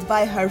 beloved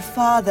by her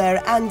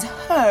father and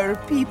her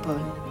people.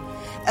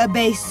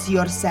 Abase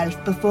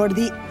yourself before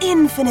the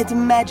infinite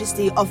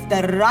majesty of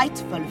the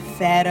rightful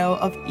Pharaoh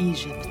of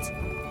Egypt,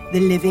 the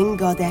living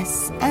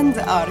goddess and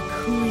our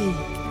queen,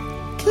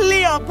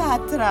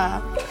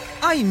 Cleopatra.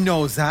 I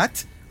know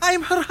that.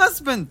 I'm her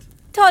husband.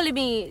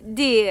 Ptolemy,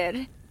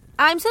 dear,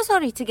 I'm so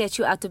sorry to get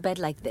you out of bed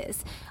like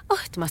this.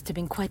 Oh, it must have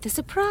been quite a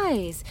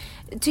surprise.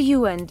 To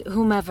you and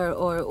whomever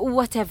or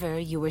whatever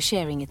you were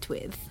sharing it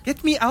with.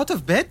 Get me out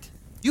of bed?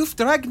 You've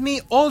dragged me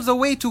all the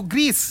way to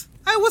Greece.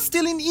 I was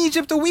still in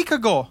Egypt a week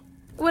ago.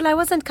 Well, I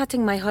wasn't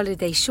cutting my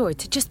holiday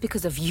short just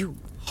because of you.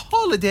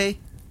 Holiday?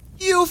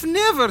 You've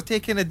never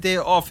taken a day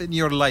off in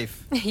your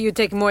life. You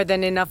take more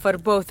than enough for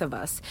both of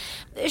us.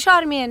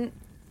 Charmian,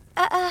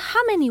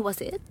 how many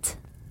was it?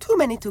 Too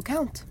many to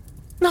count.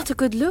 Not a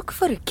good look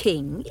for a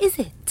king, is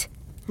it?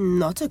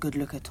 Not a good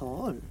look at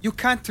all. You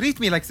can't treat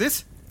me like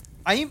this.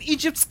 I am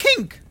Egypt's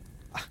king.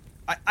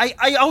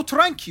 I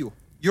outrank you.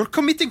 You're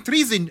committing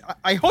treason.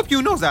 I hope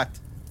you know that.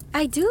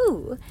 I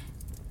do.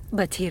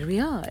 But here we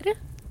are.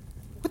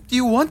 What do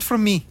you want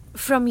from me?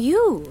 From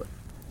you?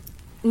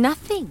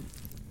 Nothing.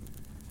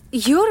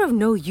 You're of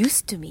no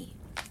use to me,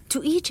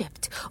 to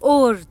Egypt,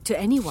 or to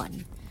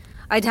anyone.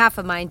 I'd half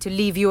a mind to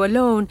leave you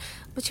alone,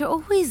 but you're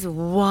always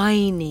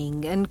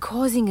whining and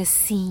causing a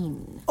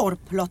scene. Or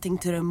plotting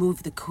to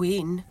remove the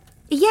queen.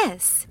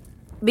 Yes,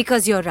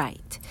 because you're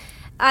right.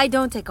 I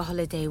don't take a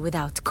holiday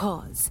without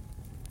cause.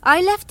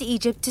 I left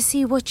Egypt to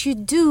see what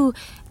you'd do,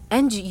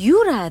 and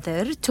you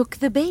rather took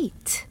the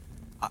bait.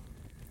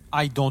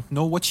 I don't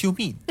know what you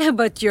mean.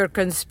 But your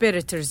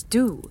conspirators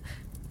do.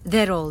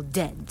 They're all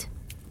dead.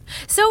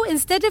 So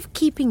instead of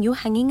keeping you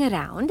hanging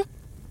around,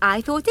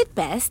 I thought it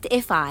best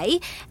if I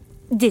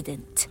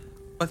didn't.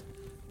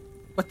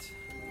 But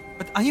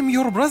I am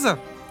your brother.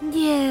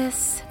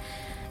 Yes.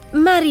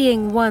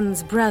 Marrying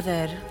one's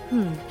brother,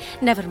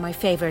 never my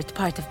favorite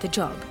part of the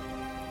job.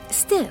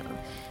 Still,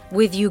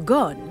 with you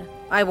gone,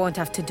 I won't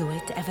have to do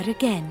it ever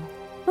again,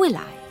 will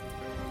I?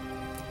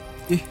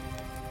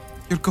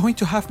 You're going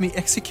to have me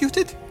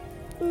executed?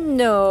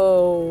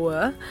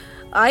 No.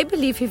 I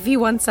believe if you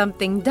want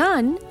something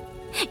done,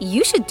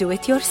 you should do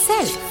it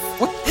yourself.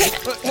 What?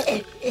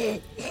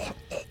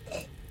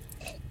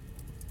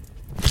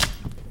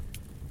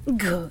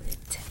 Good.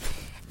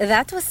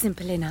 That was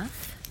simple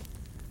enough.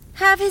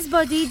 Have his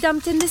body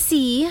dumped in the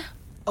sea.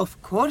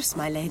 Of course,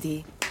 my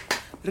lady.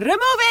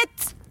 Remove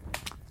it!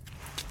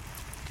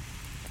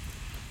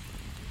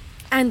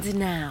 And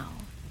now,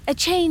 a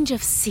change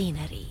of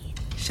scenery.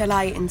 Shall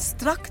I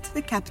instruct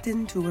the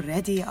captain to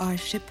ready our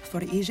ship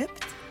for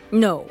Egypt?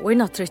 No, we're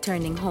not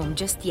returning home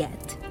just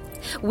yet.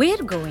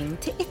 We're going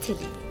to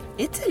Italy.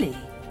 Italy?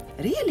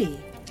 Really?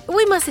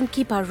 We mustn't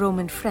keep our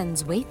Roman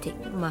friends waiting,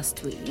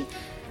 must we?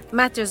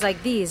 Matters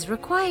like these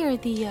require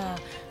the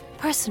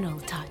personal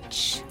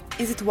touch.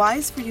 Is it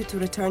wise for you to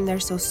return there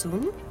so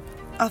soon?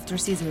 After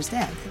Caesar's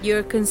death?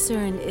 Your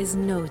concern is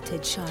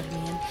noted,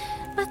 Charmian,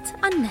 but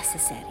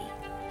unnecessary.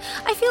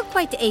 I feel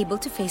quite able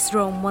to face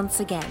Rome once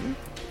again.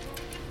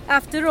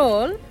 After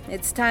all,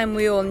 it's time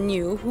we all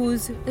knew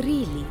who's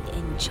really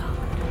in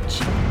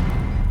charge.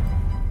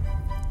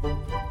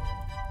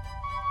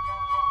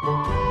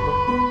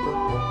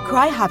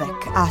 Cry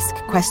Havoc, Ask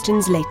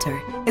Questions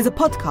Later is a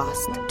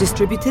podcast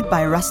distributed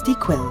by Rusty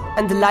Quill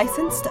and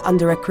licensed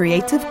under a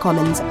Creative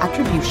Commons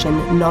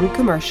Attribution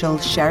Non-Commercial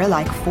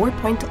Share-alike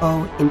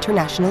 4.0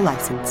 International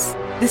License.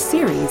 This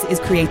series is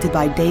created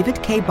by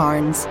David K.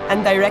 Barnes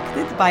and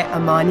directed by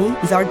Amani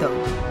Zardot.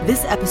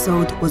 This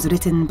episode was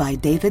written by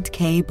David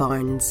K.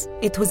 Barnes.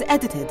 It was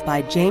edited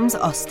by James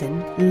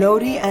Austin,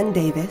 Laurie Ann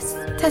Davis,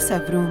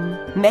 Tessa Vroom,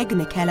 Meg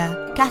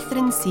Nichela,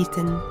 Catherine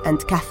Seaton,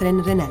 and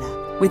Catherine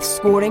Ranella, with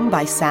scoring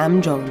by Sam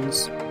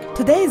Jones.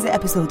 Today's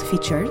episode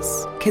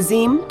features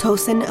Kazim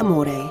Tosin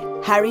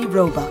Amore, Harry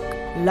Roebuck,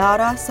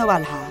 Lara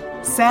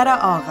Sawalha, Sarah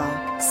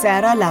Agha,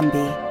 Sarah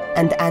Lambi,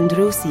 and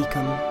Andrew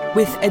Seacombe,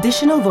 with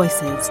additional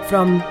voices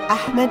from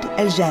Ahmed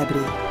El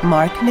Jabri,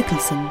 Mark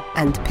Nicholson,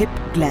 and Pip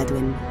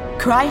Gladwin.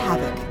 Cry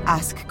Havoc,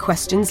 Ask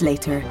Questions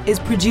Later is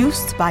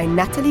produced by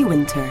Natalie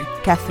Winter,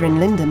 Catherine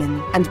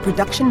Lindemann, and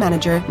production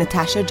manager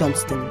Natasha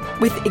Johnston,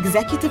 with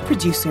executive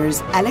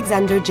producers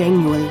Alexander J.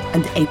 Newell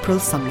and April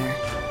Sumner.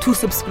 To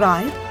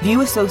subscribe,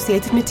 view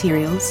associated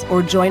materials,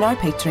 or join our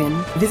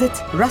Patreon, visit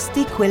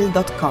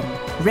rustyquill.com.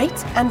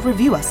 Rate and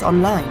review us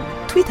online.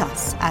 Tweet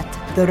us at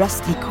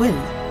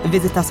 @TheRustyQuill.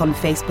 Visit us on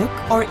Facebook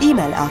or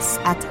email us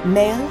at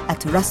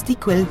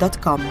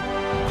mail@rustyquill.com.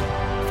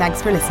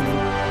 Thanks for listening.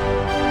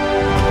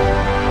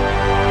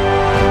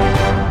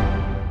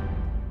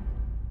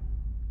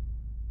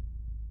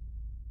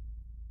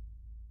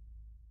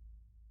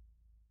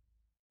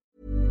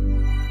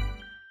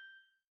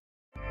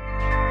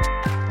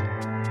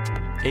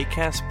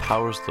 Acast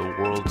powers the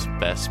world's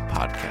best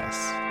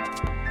podcasts.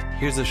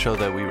 Here's a show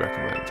that we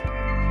recommend.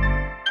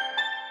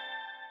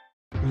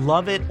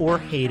 Love it or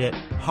hate it,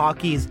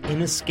 hockey is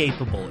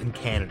inescapable in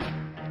Canada.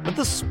 But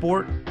the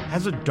sport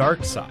has a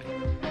dark side.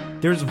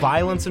 There's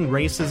violence and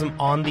racism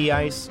on the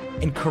ice,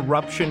 and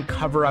corruption,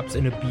 cover-ups,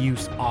 and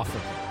abuse off of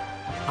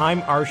it.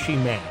 I'm Archie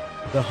Mann,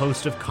 the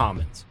host of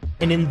Commons,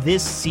 and in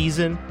this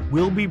season,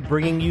 we'll be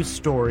bringing you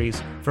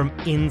stories from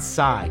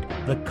inside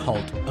the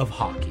cult of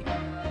hockey.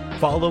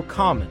 Follow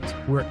Commons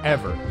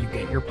wherever you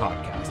get your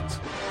podcasts.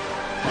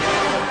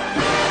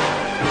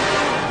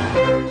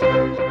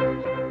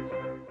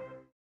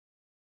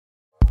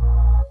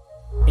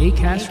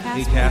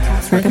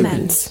 Acast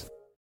recommends.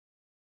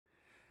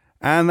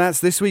 And that's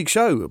this week's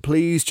show.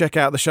 Please check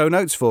out the show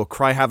notes for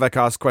Cry Havoc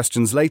Ask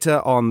Questions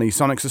Later on the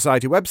Sonic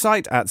Society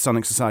website at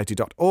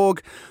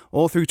sonicsociety.org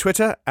or through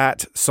Twitter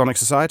at Sonic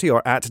Society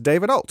or at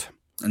David Alt.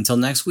 Until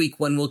next week,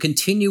 when we'll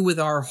continue with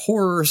our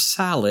horror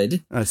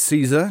salad.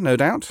 Caesar, no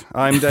doubt.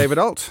 I'm David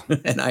Alt.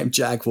 And I'm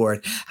Jack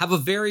Ward. Have a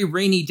very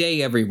rainy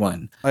day,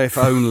 everyone. If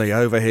only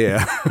over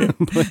here.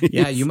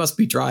 Yeah, you must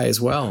be dry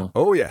as well.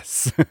 Oh,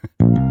 yes.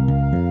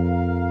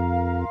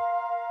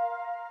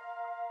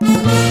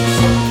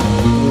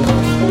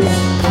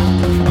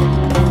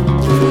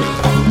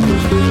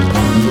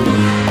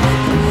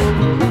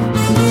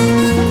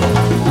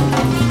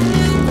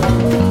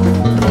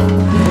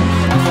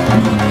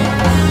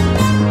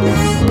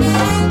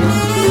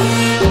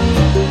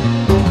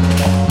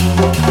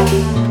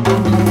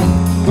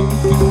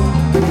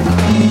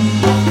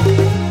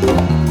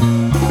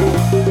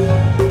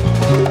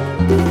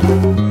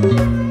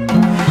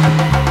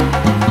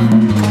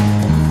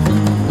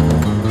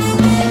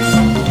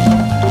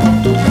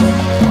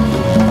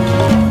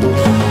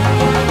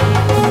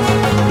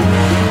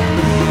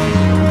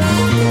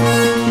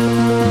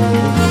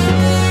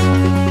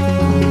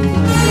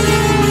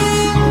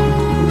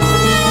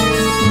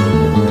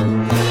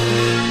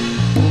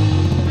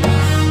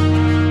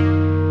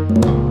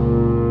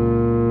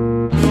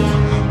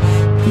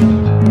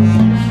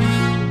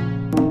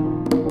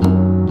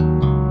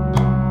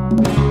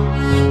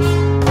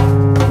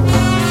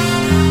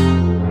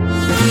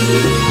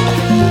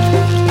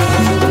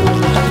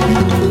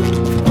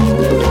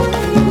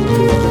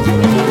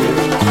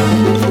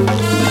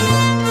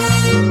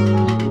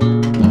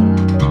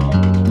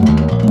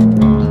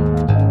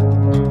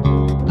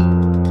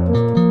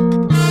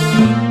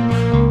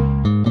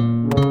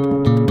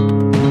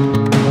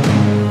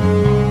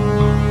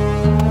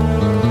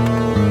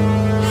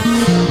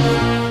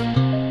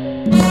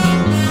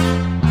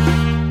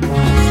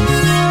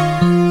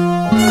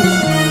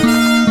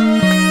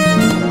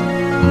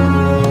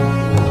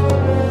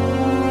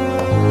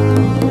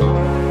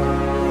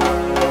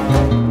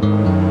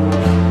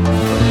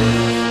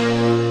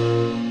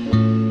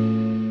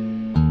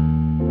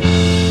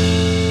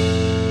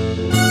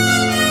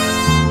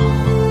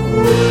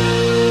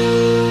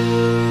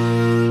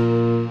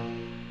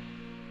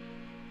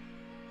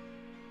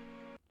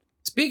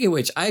 Speaking of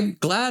which, I'm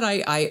glad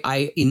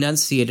I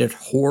enunciated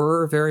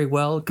horror very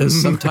well, because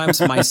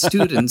sometimes my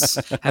students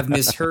have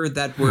misheard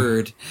that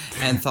word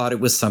and thought it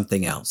was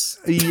something else.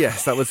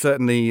 Yes, that would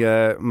certainly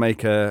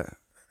make an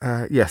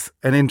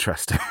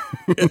interesting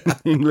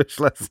English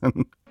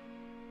lesson.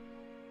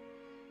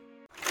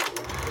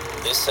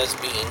 This has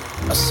been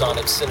a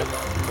Sonic Cinema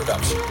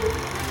production.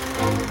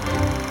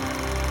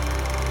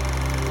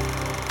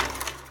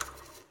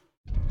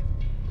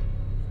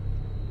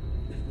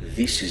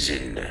 This is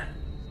an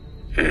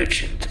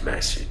urgent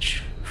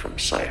message from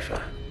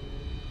Cypher.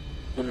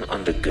 When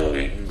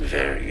undergoing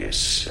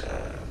various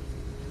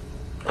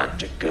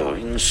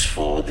undergoings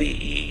for the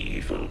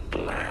evil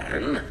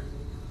plan,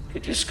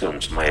 it has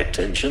come to my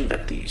attention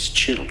that these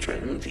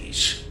children,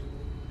 these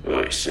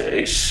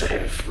OSAs,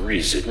 have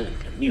risen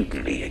in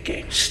mutiny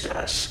against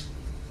us.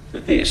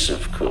 This,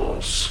 of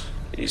course,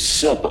 is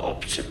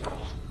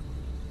suboptimal.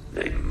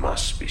 They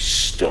must be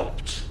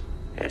stopped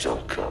at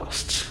all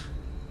costs.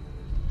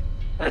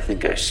 I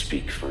think I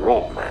speak for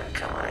all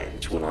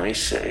mankind when I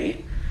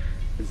say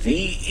the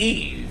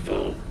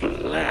evil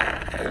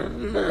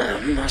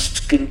plan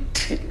must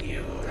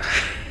continue.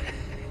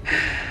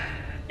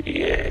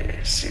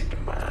 Yes,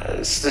 it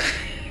must.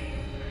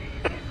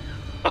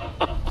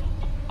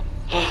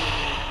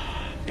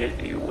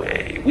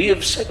 Anyway, we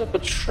have set up a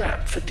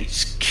trap for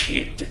these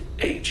kid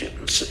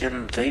agents,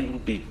 and they will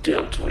be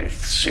dealt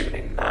with soon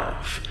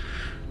enough.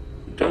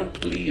 Don't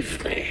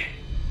believe me.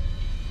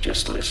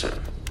 Just listen.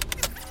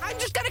 I'm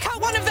just gonna cut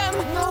one of them!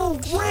 No,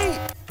 wait!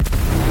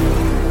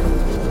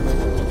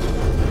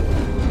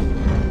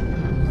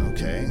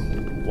 Okay.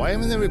 Why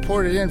haven't they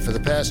reported in for the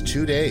past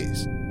 2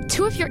 days?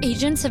 2 of your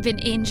agents have been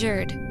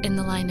injured in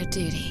the line of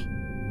duty.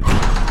 Oh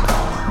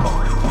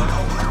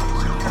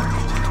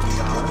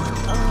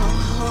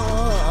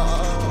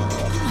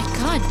my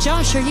God,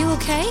 Josh, are you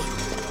okay?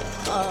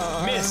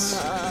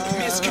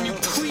 Miss, can you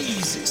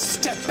please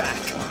step back?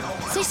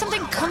 Say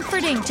something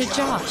comforting to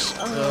Josh.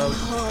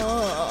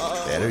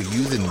 Better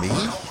you than me?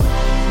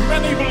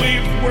 Many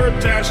believe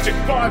Wordtastic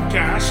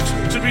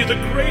Podcast to be the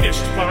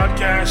greatest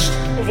podcast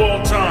of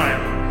all time.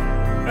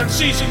 And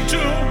Season 2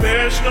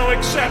 bears no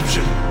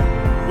exception.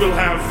 We'll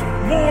have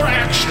more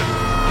action.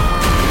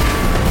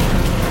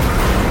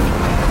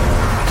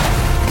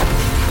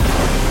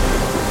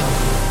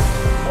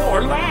 More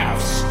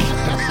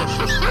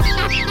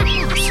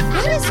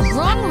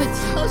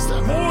with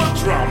you? More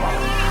drama.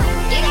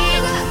 Get out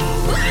of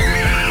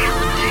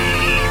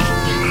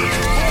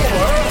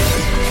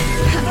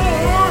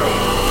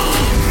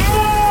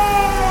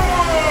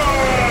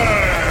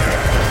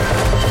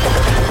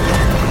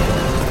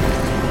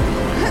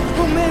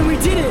Oh man, we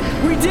did it!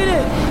 We did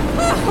it!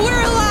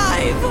 We're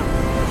alive!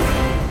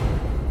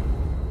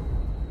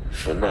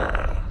 For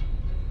now,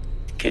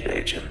 kid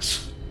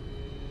agents.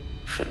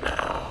 For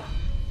now.